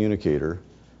greatest communicator,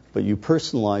 but you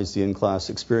personalize the in-class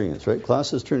experience, right?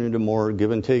 Classes turn into more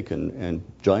give and take and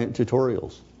giant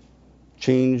tutorials,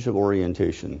 change of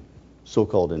orientation,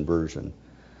 so-called inversion.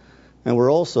 And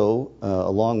we're also,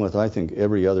 along with, I think,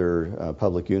 every other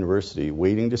public university,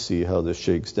 waiting to see how this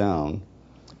shakes down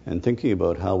and thinking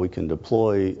about how we can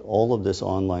deploy all of this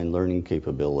online learning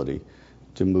capability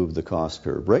to move the cost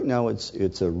curve. Right now,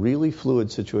 it's a really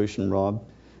fluid situation, Rob.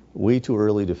 Way too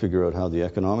early to figure out how the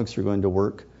economics are going to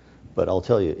work. But I'll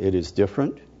tell you, it is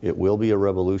different. It will be a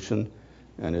revolution,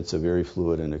 and it's a very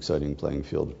fluid and exciting playing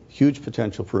field. Huge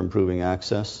potential for improving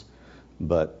access,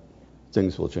 but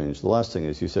things will change. The last thing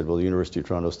is, you said, will the University of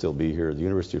Toronto still be here? The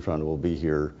University of Toronto will be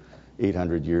here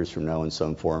 800 years from now in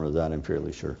some form. Of that, I'm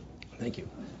fairly sure. Thank you.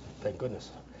 Thank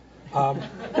goodness.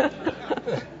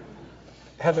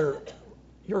 Heather,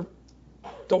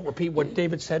 don't repeat what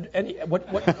David said.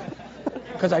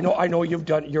 Because I know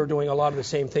you're doing a lot of the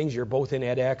same things. You're both in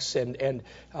edX and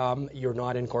you're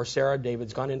not in Coursera.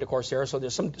 David's gone into Coursera, so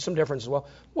there's some difference as well.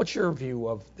 What's your view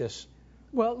of this?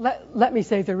 Well, let me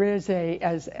say there is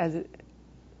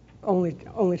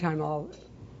only time I'll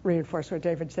reinforce what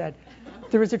David said.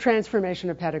 There is a transformation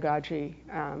of pedagogy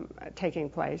taking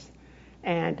place,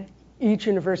 and each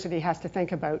university has to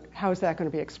think about how is that going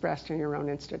to be expressed in your own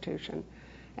institution.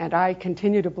 And I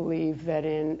continue to believe that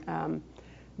in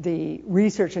the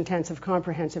research-intensive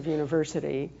comprehensive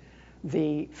university,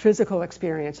 the physical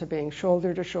experience of being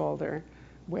shoulder to shoulder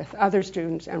with other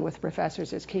students and with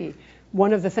professors is key.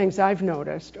 One of the things I've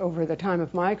noticed over the time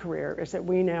of my career is that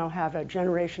we now have a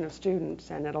generation of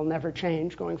students, and it'll never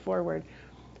change going forward,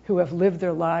 who have lived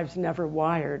their lives never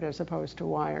wired as opposed to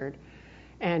wired.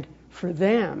 And for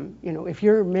them, if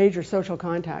your major social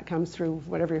contact comes through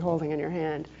whatever you're holding in your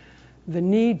hand, the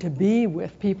need to be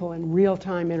with people in real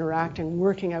time, interacting,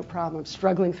 working out problems,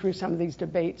 struggling through some of these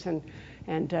debates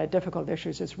and difficult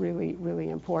issues is really, really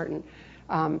important.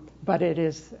 But it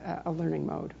is a learning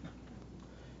mode.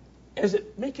 Does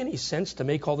it make any sense to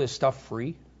make all this stuff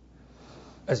free?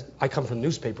 As I come from the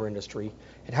newspaper industry,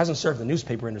 it hasn't served the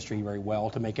newspaper industry very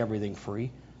well to make everything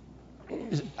free.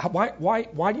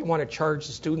 Why do you want to charge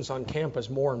the students on campus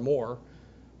more and more,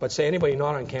 but say anybody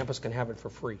not on campus can have it for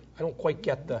free? I don't quite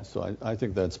get the... So I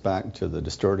think that's back to the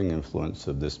distorting influence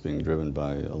of this being driven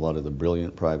by a lot of the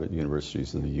brilliant private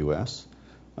universities in the U.S.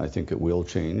 I think it will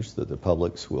change, that the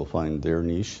publics will find their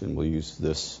niche and will use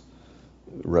this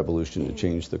revolution to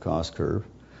change the cost curve.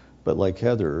 But like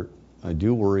Heather, I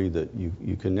do worry that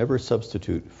you can never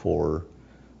substitute for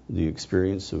the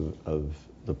experience of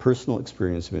the personal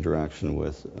experience of interaction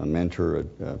with a mentor,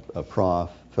 a prof,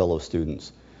 fellow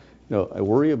students. I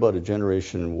worry about a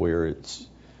generation where it's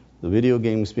the video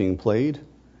game's being played,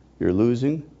 you're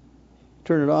losing,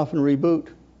 turn it off and reboot.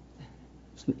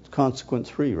 It's consequence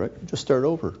free, right? Just start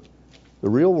over. The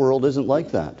real world isn't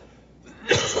like that.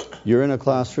 You're in a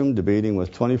classroom debating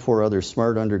with 24 other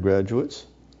smart undergraduates,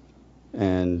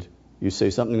 and you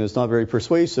say something that's not very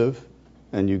persuasive,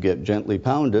 and you get gently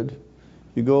pounded.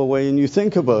 You go away and you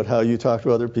think about how you talk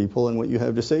to other people and what you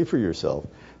have to say for yourself.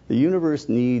 The universe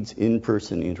needs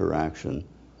in-person interaction,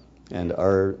 and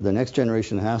the next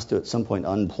generation has to at some point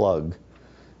unplug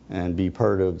and be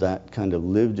part of that kind of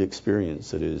lived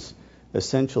experience that is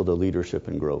essential to leadership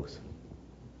and growth.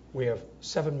 We have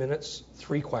 7 minutes,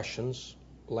 3 questions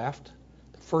left.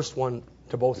 The first one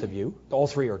to both of you. All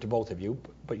 3 are to both of you,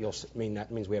 but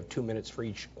that means we have 2 minutes for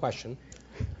each question.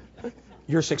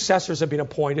 Your successors have been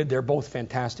appointed. They're both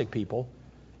fantastic people.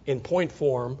 In point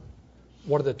form,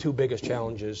 what are the 2 biggest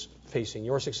challenges facing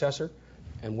your successor,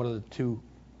 and what are the 2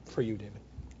 for you, David?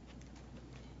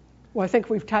 Well, I think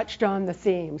we've touched on the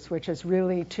themes, which is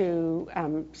really to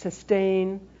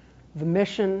sustain the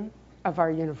mission of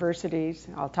our universities.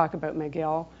 I'll talk about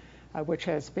McGill, which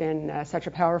has been such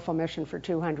a powerful mission for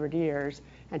 200 years,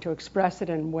 and to express it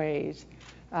in ways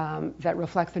that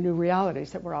reflect the new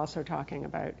realities that we're also talking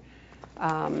about.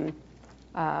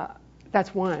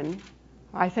 That's one.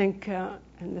 I think,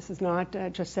 and this is not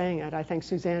just saying it, I think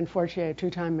Suzanne Fortier, a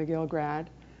 2-time McGill grad,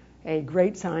 a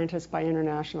great scientist by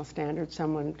international standards,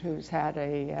 someone who's had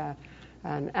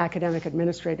an academic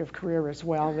administrative career as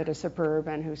well that is superb,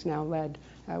 and who's now led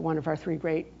one of our 3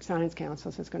 great science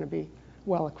councils, is going to be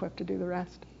well equipped to do the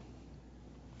rest.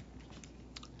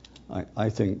 I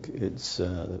think it's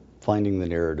finding the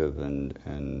narrative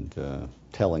and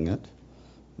telling it.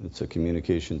 It's a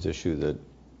communications issue that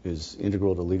is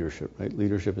integral to leadership, right?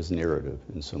 Leadership is narrative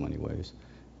in so many ways.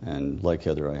 And like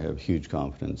Heather, I have huge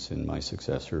confidence in my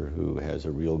successor, who has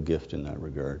a real gift in that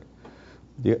regard.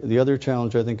 The other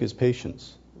challenge, I think, is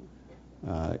patience.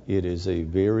 It is a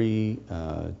very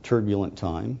turbulent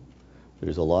time.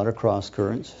 There's a lot of cross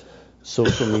currents.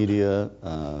 Social media,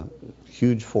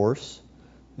 huge force,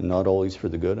 and not always for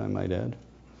the good, I might add.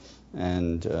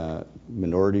 And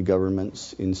minority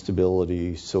governments,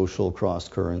 instability, social cross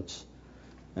currents.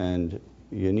 And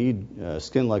you need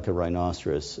skin like a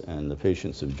rhinoceros and the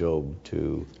patience of Job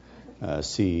to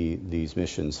see these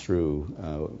missions through.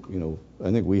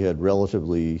 I think we had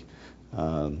relatively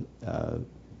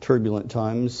turbulent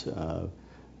times,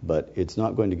 but it's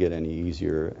not going to get any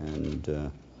easier.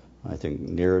 And I think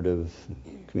narrative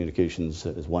communications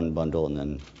is one bundle, and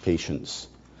then patience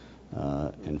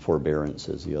and forbearance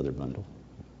is the other bundle.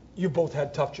 You both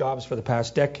had tough jobs for the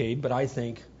past decade, but I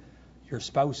think your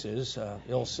spouses,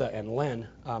 Ilse and Len,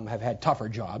 have had tougher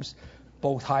jobs,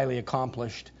 both highly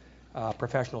accomplished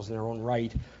professionals in their own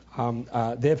right.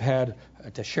 They've had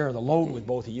to share the load with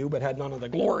both of you, but had none of the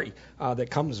glory that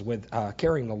comes with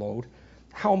carrying the load.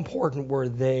 How important were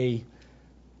they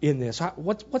in this?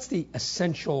 What's the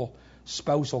essential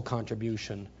spousal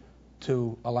contribution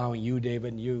to allowing you,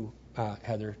 David, and you,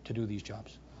 Heather, to do these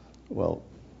jobs? Well,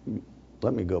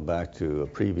 let me go back to a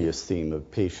previous theme of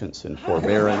patience and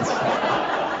forbearance,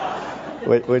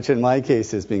 which in my case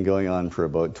has been going on for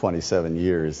about 27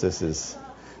 years. I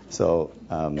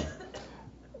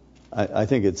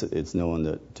think it's known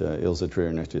that Ilse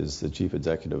Treiernicht is the chief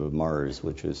executive of Mars,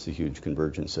 which is the huge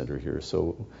convergence center here.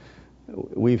 So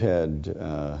we've had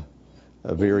a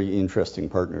very interesting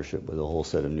partnership with a whole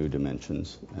set of new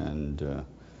dimensions, and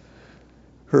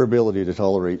her ability to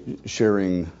tolerate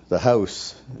sharing the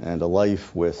house and a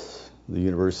life with the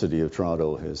University of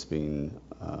Toronto has been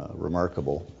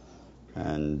remarkable.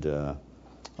 And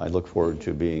I look forward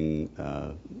to being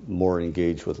more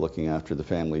engaged with looking after the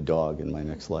family dog in my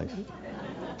next life.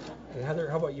 And Heather,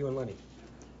 how about you and Lenny?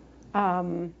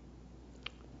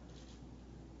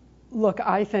 Look,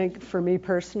 I think for me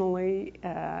personally,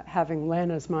 having Len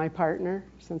as my partner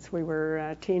since we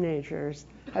were teenagers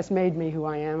has made me who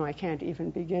I am. I can't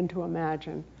even begin to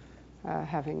imagine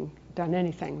having done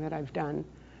anything that I've done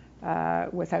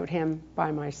without him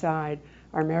by my side.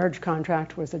 Our marriage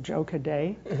contract was a joke a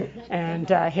day, and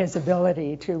his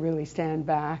ability to really stand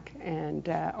back and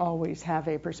always have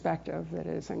a perspective that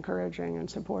is encouraging and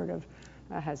supportive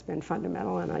has been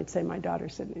fundamental, and I'd say my daughter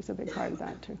Sydney's a big part of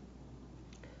that too.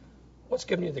 What's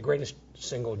given you the greatest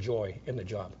single joy in the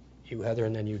job? You, Heather,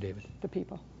 and then you, David. The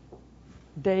people.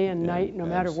 Day and night, no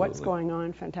matter absolutely. What's going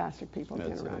on, fantastic people to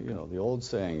interact with. The old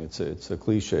saying, it's a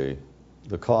cliche,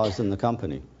 the cause and the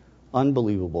company.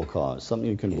 Unbelievable cause, something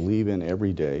you can believe in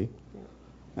every day.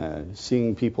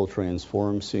 Seeing people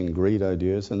transform, seeing great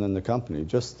ideas, and then the company,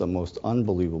 just the most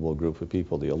unbelievable group of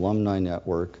people, the alumni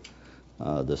network,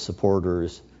 the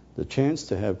supporters, the chance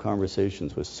to have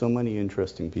conversations with so many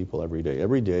interesting people every day.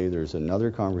 Every day there's another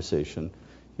conversation.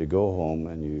 You go home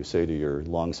and you say to your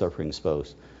long-suffering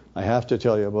spouse, I have to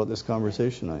tell you about this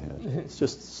conversation I had. It's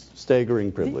just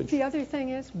staggering privilege. The other thing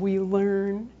is we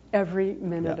learn every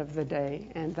minute of the day,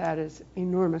 and that is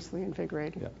enormously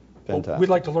invigorating. Yeah, fantastic. Well, we'd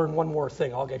like to learn one more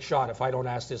thing. I'll get shot if I don't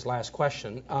ask this last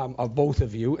question of both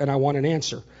of you, and I want an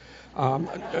answer.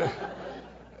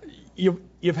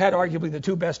 You've had arguably the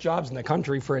 2 best jobs in the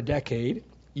country for a decade.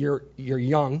 You're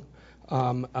young,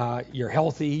 you're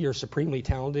healthy, you're supremely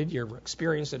talented, you're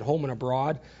experienced at home and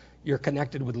abroad, you're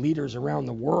connected with leaders around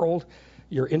the world,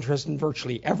 you're interested in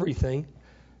virtually everything.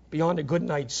 Beyond a good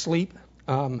night's sleep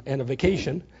and a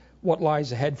vacation, what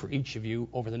lies ahead for each of you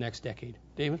over the next decade.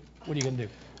 David, what are you going to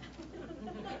do?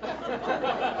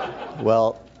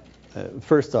 Well,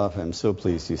 first off, I'm so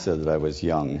pleased you said that I was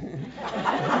young.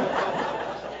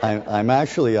 I'm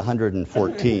actually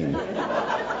 114,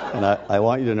 and I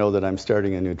want you to know that I'm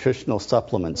starting a nutritional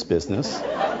supplements business.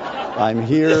 I'm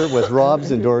here with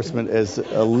Rob's endorsement as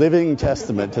a living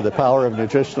testament to the power of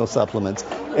nutritional supplements.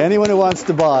 Anyone who wants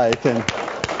to buy can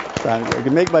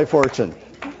make my fortune.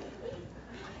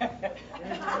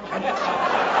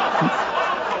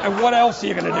 And what else are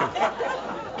you going to do?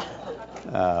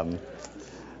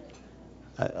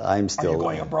 I'm still. Are you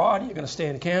going abroad? Are you going to stay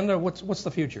in Canada? What's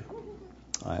the future?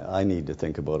 I need to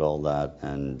think about all that,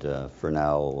 and for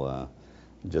now,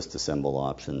 just assemble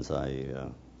options.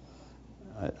 I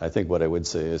think what I would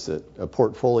say is that a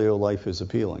portfolio life is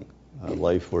appealing. A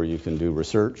life where you can do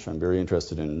research. I'm very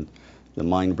interested in the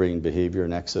mind-brain behavior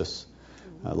nexus.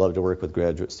 I love to work with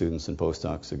graduate students and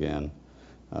postdocs again.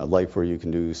 A life where you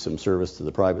can do some service to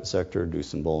the private sector, do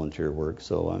some volunteer work.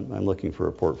 So I'm looking for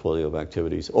a portfolio of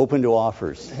activities, open to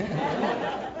offers.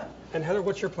 And Heather,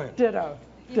 what's your plan? Ditto.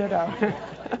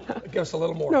 Give us a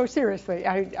little more. No, seriously.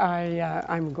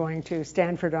 I'm going to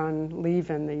Stanford on leave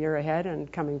in the year ahead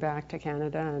and coming back to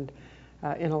Canada, and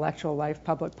intellectual life,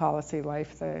 public policy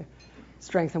life, the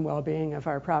strength and well-being of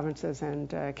our provinces and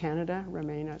Canada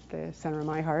remain at the center of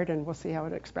my heart, and we'll see how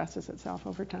it expresses itself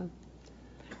over time.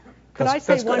 Could I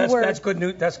say one word? That's good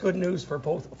news. That's good news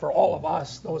for all of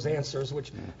us. Those answers,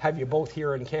 which have you both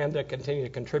here in Canada, continue to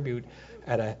contribute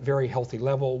at a very healthy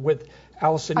level. With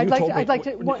Alison, I'd like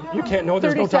to. You can't. No,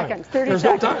 there's no time. 30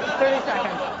 seconds. 30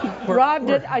 seconds. Rob,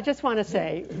 I just want to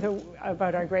say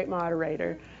about our great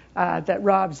moderator that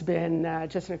Rob's been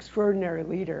just an extraordinary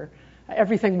leader.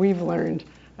 Everything we've learned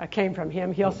came from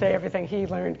him. He'll say everything he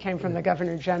learned came from the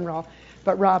Governor General.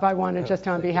 But Rob, I want to just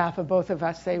on behalf of both of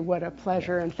us say what a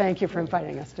pleasure, and thank you for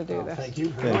inviting us to do this. Thank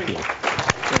you. Thank you.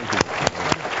 Thank you.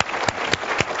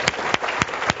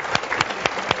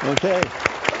 Okay.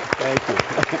 Thank you.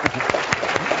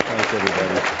 Thanks,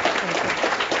 everybody.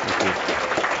 Thank you.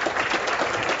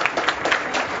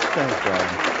 Thanks, Brian.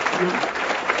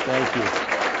 Thank you.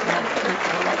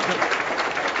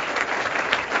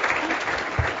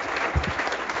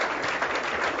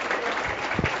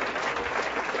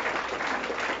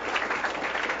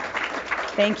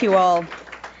 Thank you all.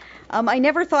 I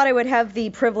never thought I would have the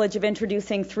privilege of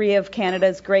introducing three of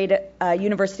Canada's great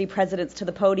university presidents to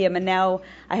the podium, and now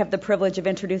I have the privilege of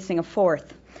introducing a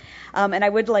fourth. And I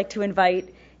would like to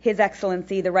invite His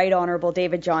Excellency, the Right Honourable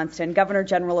David Johnston, Governor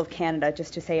General of Canada,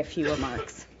 just to say a few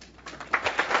remarks.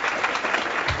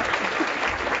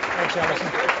 Thanks, Alison.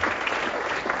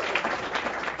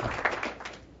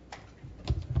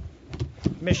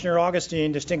 Commissioner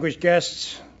Augustine, distinguished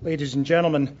guests, ladies and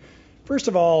gentlemen, first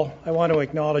of all, I want to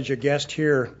acknowledge a guest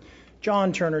here,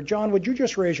 John Turner. John, would you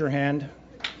just raise your hand?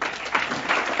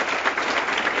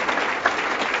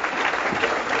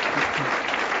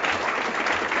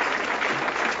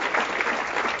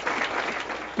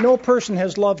 No person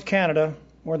has loved Canada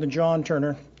more than John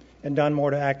Turner and done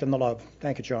more to act on the love.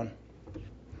 Thank you, John.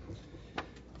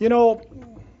 You know,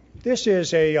 this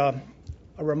is a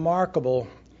remarkable,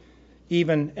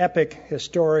 even epic,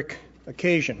 historic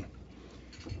occasion.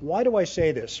 Why do I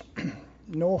say this?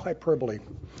 No hyperbole.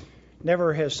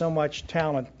 Never has so much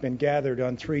talent been gathered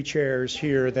on three chairs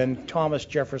here than Thomas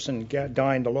Jefferson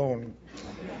dined alone.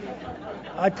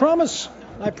 I promise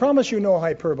you no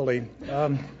hyperbole.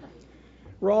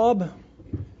 Rob,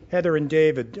 Heather, and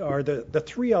David are the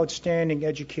three outstanding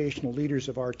educational leaders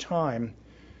of our time.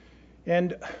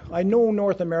 And I know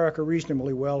North America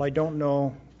reasonably well. I don't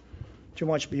know too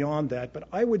much beyond that. But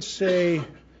I would say,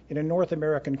 in a North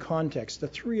American context, the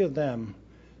three of them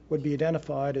would be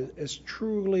identified as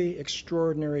truly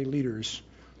extraordinary leaders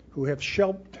who have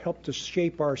helped to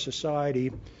shape our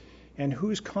society and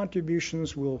whose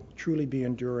contributions will truly be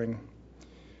enduring.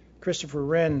 Christopher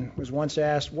Wren was once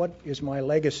asked, "What is my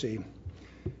legacy?"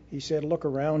 He said, "Look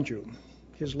around you."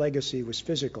 His legacy was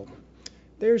physical.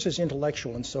 Theirs is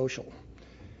intellectual and social.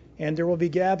 And there will be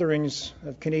gatherings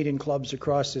of Canadian clubs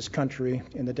across this country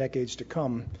in the decades to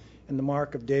come, and the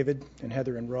mark of David and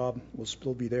Heather and Rob will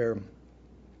still be there.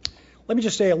 Let me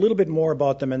just say a little bit more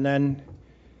about them, and then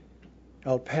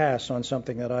I'll pass on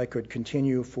something that I could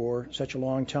continue for such a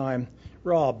long time.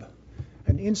 Rob,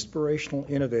 an inspirational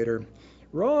innovator.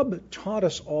 Rob taught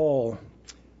us all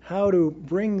how to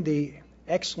bring the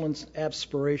excellence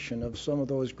aspiration of some of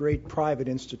those great private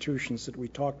institutions that we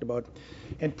talked about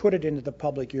and put it into the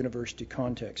public university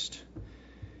context.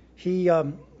 He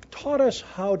taught us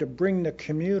how to bring the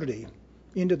community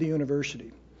into the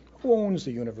university. Who owns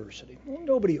the university? Well,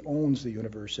 nobody owns the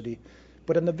university,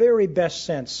 but in the very best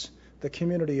sense, the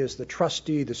community is the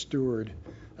trustee, the steward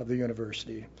of the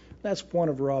university. That's one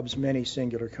of Rob's many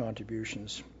singular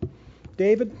contributions.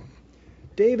 David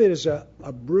is a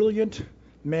brilliant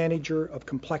manager of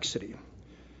complexity.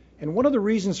 And one of the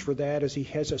reasons for that is he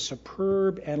has a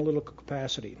superb analytical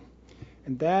capacity.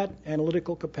 And that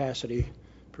analytical capacity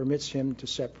permits him to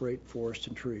separate forest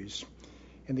and trees.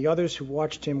 And the others who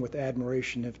watched him with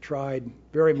admiration have tried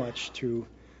very much to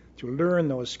learn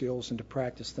those skills and to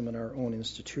practice them in our own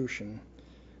institution.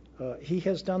 He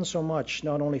has done so much,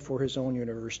 not only for his own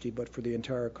university, but for the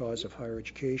entire cause of higher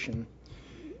education.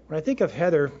 When I think of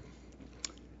Heather,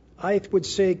 I would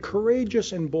say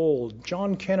courageous and bold.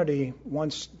 John Kennedy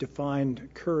once defined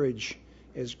courage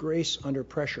as grace under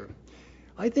pressure.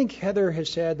 I think Heather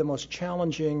has had the most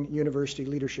challenging university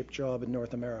leadership job in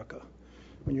North America,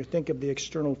 when you think of the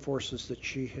external forces that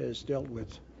she has dealt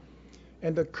with.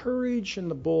 And the courage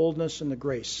and the boldness and the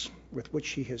grace with which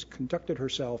she has conducted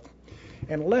herself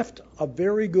and left a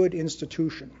very good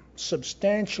institution,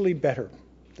 substantially better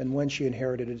than when she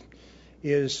inherited it,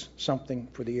 is something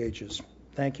for the ages.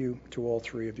 Thank you to all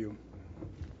three of you.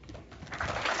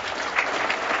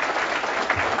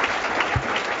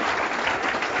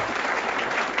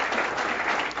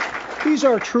 These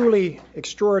are truly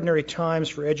extraordinary times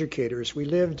for educators. We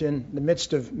lived in the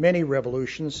midst of many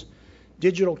revolutions.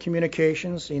 Digital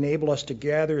communications enable us to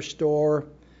gather, store,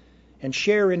 and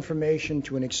share information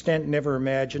to an extent never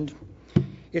imagined.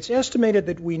 It's estimated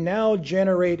that we now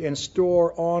generate and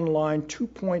store online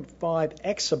 2.5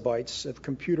 exabytes of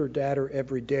computer data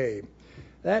every day.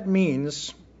 That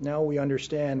means, now we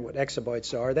understand what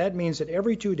exabytes are, that means that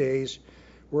every 2 days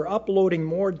we're uploading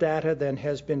more data than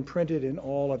has been printed in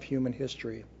all of human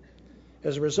history.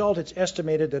 As a result, it's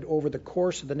estimated that over the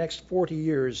course of the next 40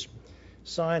 years,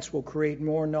 science will create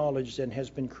more knowledge than has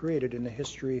been created in the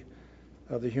history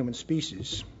of the human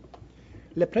species.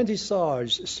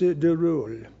 L'apprentissage se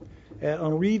déroule à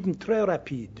un rythme très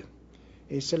rapide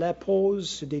et cela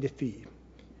pose des défis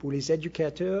pour les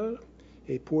éducateurs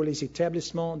et pour les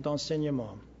établissements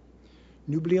d'enseignement.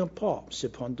 N'oublions pas,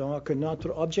 cependant, que notre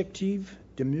objectif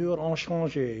demeure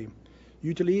inchangé.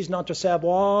 Utilise notre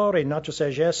savoir et notre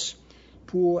sagesse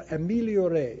pour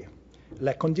améliorer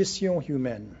la condition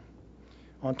humaine.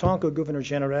 En tant que gouverneur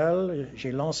général,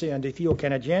 j'ai lancé un défi aux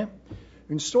Canadiens,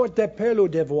 une sorte d'appel au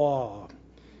devoir,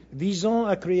 visant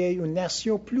à créer une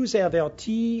nation plus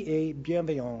avertie et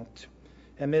bienveillante,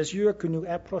 à mesure que nous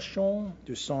approchons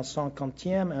du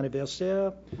 150e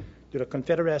anniversaire de la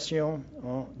Confédération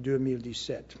en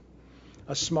 2017.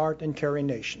 A smart and caring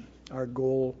nation, our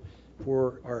goal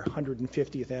for our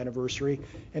 150th anniversary,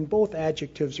 and both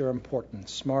adjectives are important,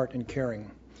 smart and caring.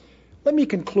 Let me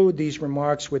conclude these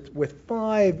remarks with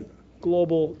 5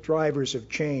 global drivers of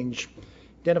change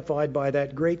identified by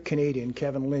that great Canadian,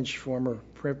 Kevin Lynch, former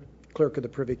clerk of the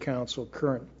Privy Council,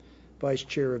 current vice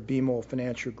chair of BMO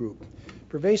Financial Group.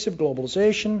 Pervasive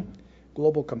globalization,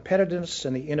 global competitiveness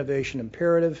and the innovation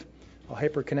imperative, a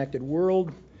hyper-connected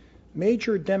world,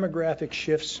 major demographic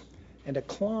shifts, and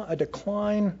a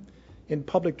decline in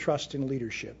public trust in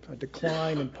leadership.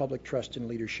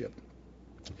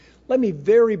 Let me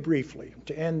very briefly,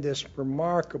 to end this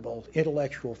remarkable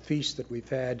intellectual feast that we've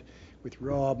had with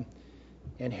Rob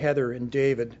and Heather and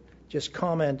David, just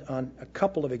comment on a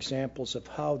couple of examples of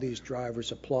how these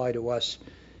drivers apply to us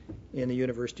in the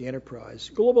university enterprise.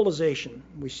 Globalization.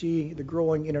 We see the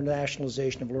growing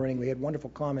internationalization of learning. We had wonderful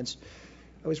comments.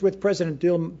 I was with President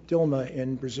Dilma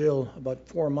in Brazil about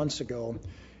 4 months ago,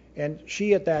 and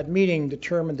she at that meeting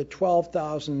determined that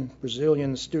 12,000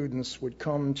 Brazilian students would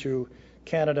come to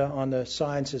Canada on the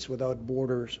Sciences Without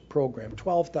Borders program,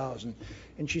 12,000.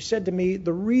 And she said to me,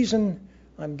 the reason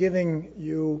I'm giving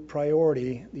you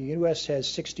priority, the U.S. has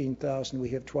 16,000, we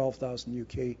have 12,000,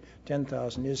 UK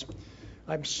 10,000, is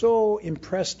I'm so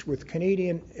impressed with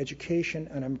Canadian education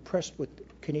and I'm impressed with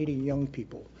Canadian young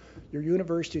people. Your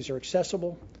universities are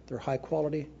accessible, they're high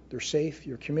quality, they're safe,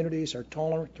 your communities are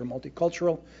tolerant, they're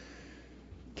multicultural.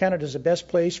 Canada is the best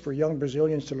place for young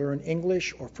Brazilians to learn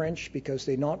English or French because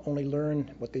they not only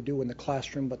learn what they do in the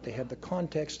classroom, but they have the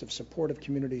context of supportive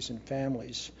communities and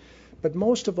families. But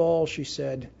most of all, she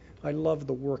said, I love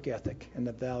the work ethic and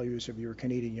the values of your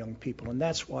Canadian young people, and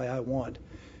that's why I want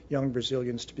young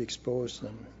Brazilians to be exposed to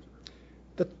them.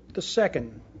 The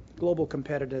second, global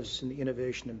competitiveness and the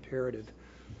innovation imperative.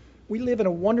 We live in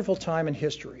a wonderful time in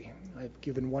history. I've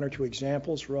given 1 or 2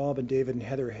 examples, Rob and David and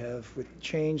Heather have, with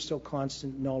change so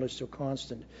constant, knowledge so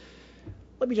constant.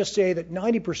 let me just say that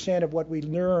 90% of what we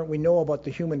know about the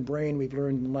human brain we've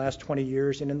learned in the last 20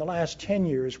 years, and in the last 10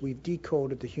 years we've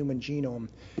decoded the human genome.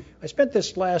 I spent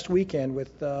this last weekend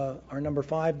with our number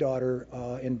 5 daughter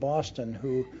in Boston,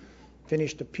 who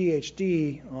finished a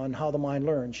PhD on how the mind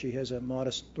learns. She has a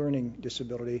modest learning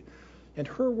disability, and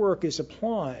her work is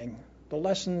applying the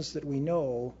lessons that we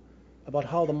know about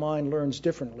how the mind learns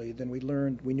differently than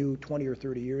we knew 20 or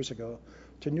 30 years ago,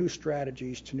 to new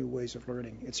strategies, to new ways of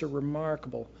learning. It's a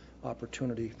remarkable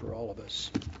opportunity for all of us.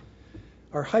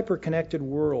 Our hyper-connected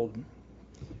world,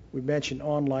 we mentioned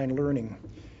online learning.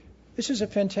 This is a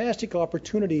fantastic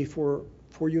opportunity for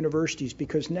universities,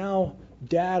 because now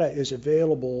data is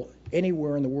available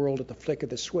anywhere in the world at the flick of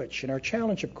the switch. And our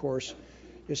challenge, of course,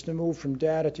 is to move from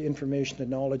data to information to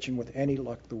knowledge, and with any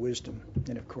luck, the wisdom.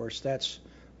 And of course, that's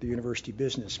the university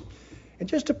business. And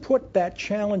just to put that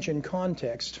challenge in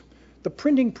context, the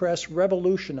printing press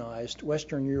revolutionized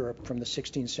Western Europe from the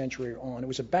 16th century on. It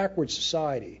was a backward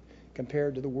society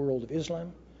compared to the world of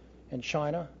Islam and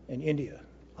China and India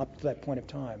up to that point of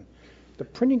time. The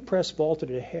printing press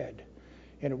vaulted ahead.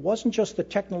 And it wasn't just the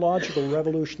technological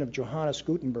revolution of Johannes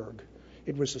Gutenberg.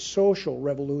 It was a social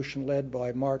revolution led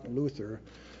by Martin Luther.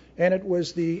 And it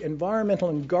was the environmental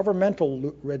and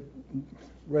governmental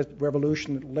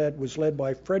revolution that was led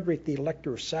by Frederick the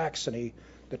Elector of Saxony,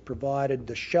 that provided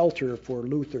the shelter for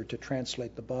Luther to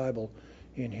translate the Bible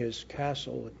in his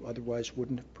castle that otherwise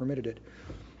wouldn't have permitted it.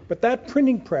 But that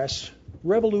printing press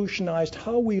revolutionized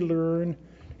how we learn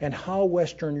and how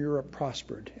Western Europe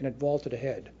prospered, and it vaulted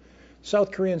ahead.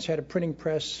 South Koreans had a printing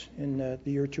press in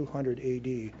the year 200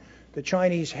 AD. The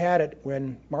Chinese had it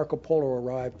when Marco Polo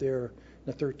arrived there in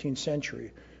the 13th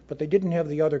century, but they didn't have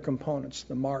the other components,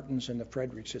 the Martins and the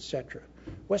Fredericks, etc.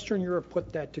 Western Europe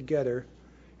put that together,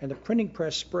 and the printing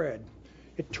press spread.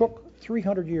 It took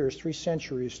 300 years, 3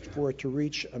 centuries, for it to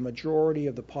reach a majority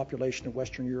of the population of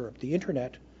Western Europe. The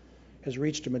internet has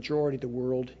reached a majority of the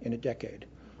world in a decade.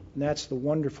 And that's the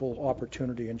wonderful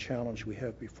opportunity and challenge we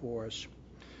have before us.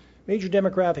 Major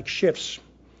demographic shifts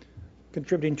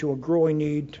contributing to a growing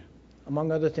need,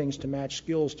 among other things, to match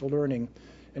skills to learning.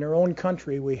 In our own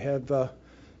country, we have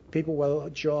people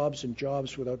without jobs and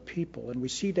jobs without people, and we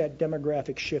see that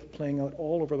demographic shift playing out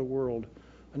all over the world.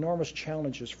 Enormous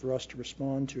challenges for us to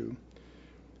respond to.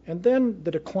 And then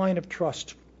the decline of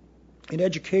trust. In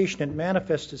education, it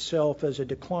manifests itself as a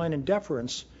decline in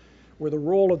deference, where the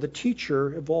role of the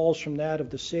teacher evolves from that of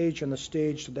the sage on the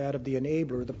stage to that of the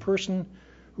enabler, the person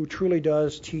who truly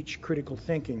does teach critical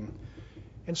thinking.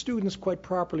 And students quite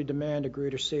properly demand a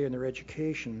greater say in their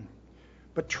education.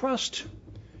 But trust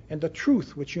and the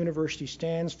truth which university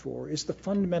stands for is the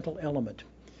fundamental element.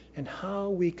 And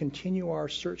how we continue our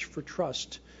search for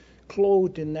trust,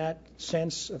 clothed in that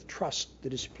sense of trust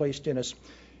that is placed in us.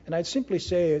 And I'd simply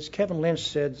say, as Kevin Lynch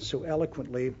said so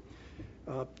eloquently,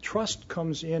 trust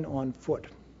comes in on foot,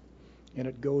 and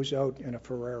it goes out in a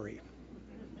Ferrari.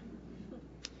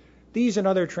 These and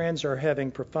other trends are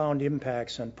having profound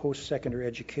impacts on post-secondary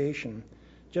education,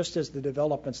 just as the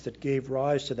developments that gave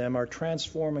rise to them are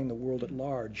transforming the world at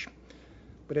large.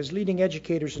 But as leading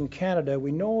educators in Canada,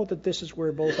 we know that this is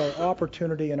where both our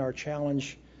opportunity and our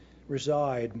challenge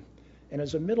reside. And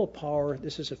as a middle power,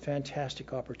 this is a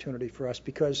fantastic opportunity for us,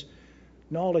 because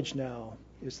knowledge now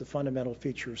is the fundamental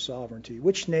feature of sovereignty.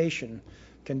 Which nation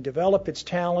can develop its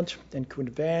talent and can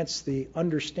advance the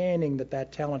understanding that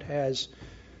that talent has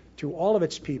to all of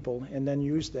its people, and then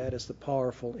use that as the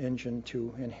powerful engine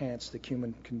to enhance the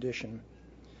human condition?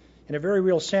 In a very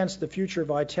real sense, the future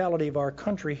vitality of our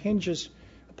country hinges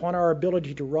upon our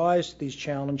ability to rise to these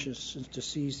challenges and to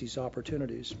seize these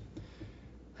opportunities.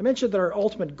 I mentioned that our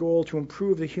ultimate goal to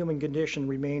improve the human condition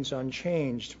remains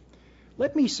unchanged.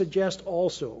 Let me suggest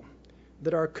also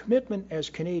that our commitment as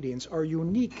Canadians, our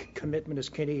unique commitment as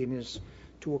Canadians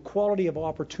to equality of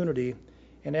opportunity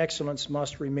and excellence,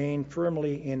 must remain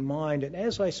firmly in mind. And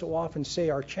as I so often say,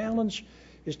 our challenge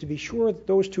is to be sure that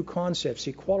those two concepts,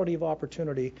 equality of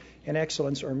opportunity and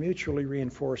excellence, are mutually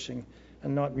reinforcing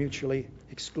and not mutually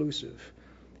exclusive.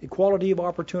 Equality of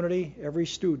opportunity, every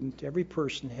student, every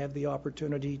person have the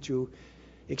opportunity to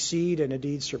exceed and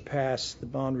indeed surpass the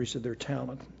boundaries of their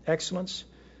talent. Excellence,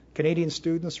 Canadian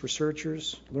students,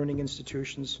 researchers, learning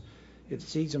institutions,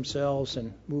 exceed themselves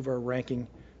and move our ranking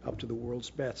up to the world's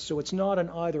best. So it's not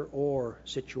an either-or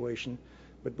situation,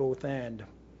 but both and.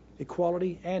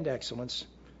 Equality and excellence,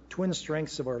 twin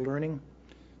strengths of our learning.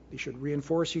 They should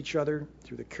reinforce each other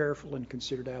through the careful and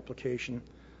considered application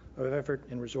of effort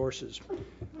and resources.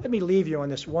 Let me leave you on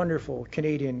this wonderful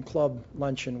Canadian Club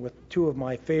luncheon with two of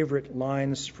my favorite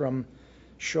lines from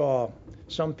Shaw.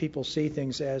 Some people see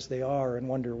things as they are and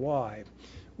wonder why.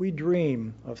 we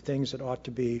dream of things that ought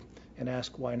to be and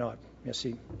ask why not.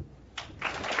 Merci.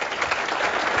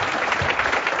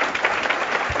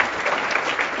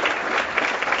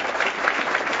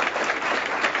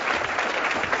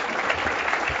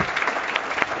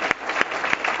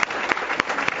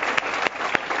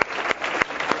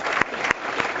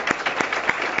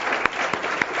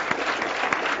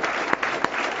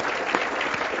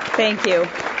 Thank you.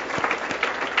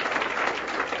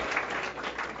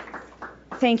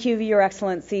 Thank you, Your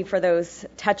Excellency, for those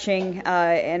touching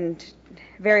and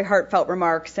very heartfelt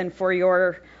remarks, and for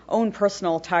your own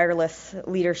personal tireless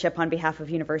leadership on behalf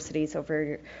of universities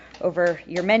over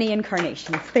your many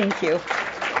incarnations. Thank you.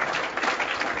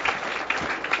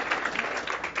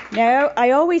 Now,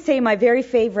 I always say my very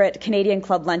favorite Canadian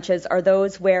Club lunches are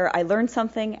those where I learn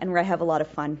something and where I have a lot of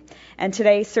fun. And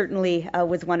today certainly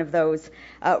was one of those.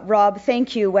 Rob,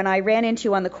 thank you. When I ran into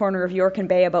you on the corner of York and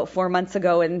Bay about 4 months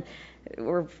ago,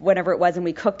 or whenever it was, and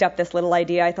we cooked up this little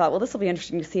idea, I thought, well, this will be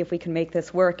interesting to see if we can make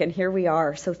this work. And here we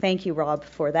are. So thank you, Rob,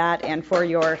 for that and for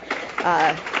your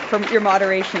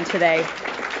moderation today.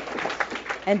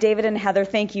 And David and Heather,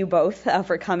 thank you both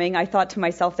for coming. I thought to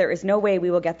myself, there is no way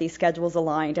we will get these schedules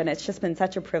aligned, and it's just been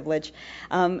such a privilege.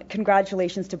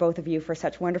 Congratulations to both of you for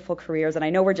such wonderful careers. And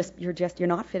I know you're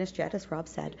not finished yet, as Rob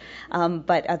said,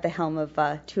 but at the helm of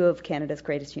two of Canada's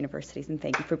greatest universities. And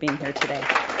thank you for being here today.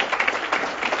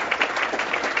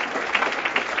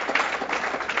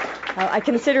 I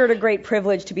consider it a great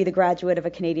privilege to be the graduate of a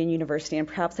Canadian university, and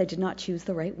perhaps I did not choose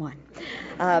the right one.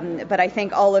 But I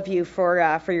thank all of you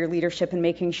for your leadership in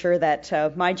making sure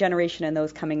that my generation and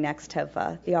those coming next have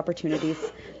the opportunities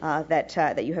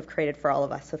that you have created for all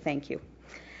of us. So thank you.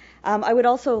 I would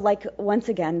also like once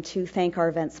again to thank our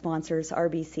event sponsors,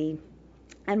 RBC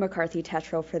and McCarthy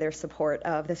Tétrault, for their support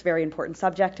of this very important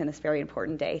subject and this very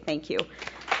important day. Thank you.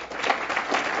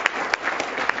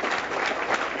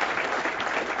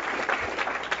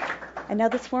 And now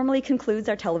this formally concludes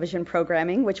our television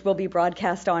programming, which will be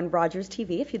broadcast on Rogers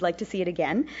TV if you'd like to see it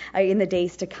again in the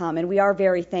days to come. And we are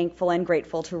very thankful and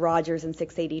grateful to Rogers and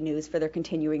 680 News for their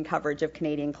continuing coverage of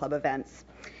Canadian Club events.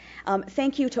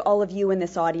 Thank you to all of you in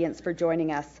this audience for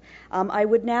joining us. I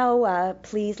would now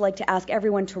please like to ask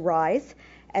everyone to rise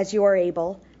as you are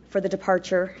able for the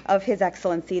departure of His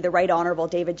Excellency, the Right Honourable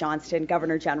David Johnston,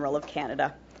 Governor General of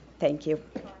Canada. Thank you.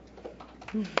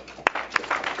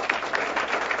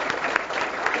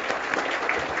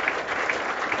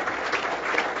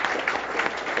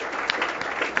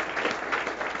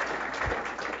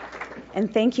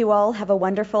 And thank you all. Have a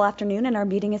wonderful afternoon, and our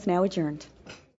meeting is now adjourned.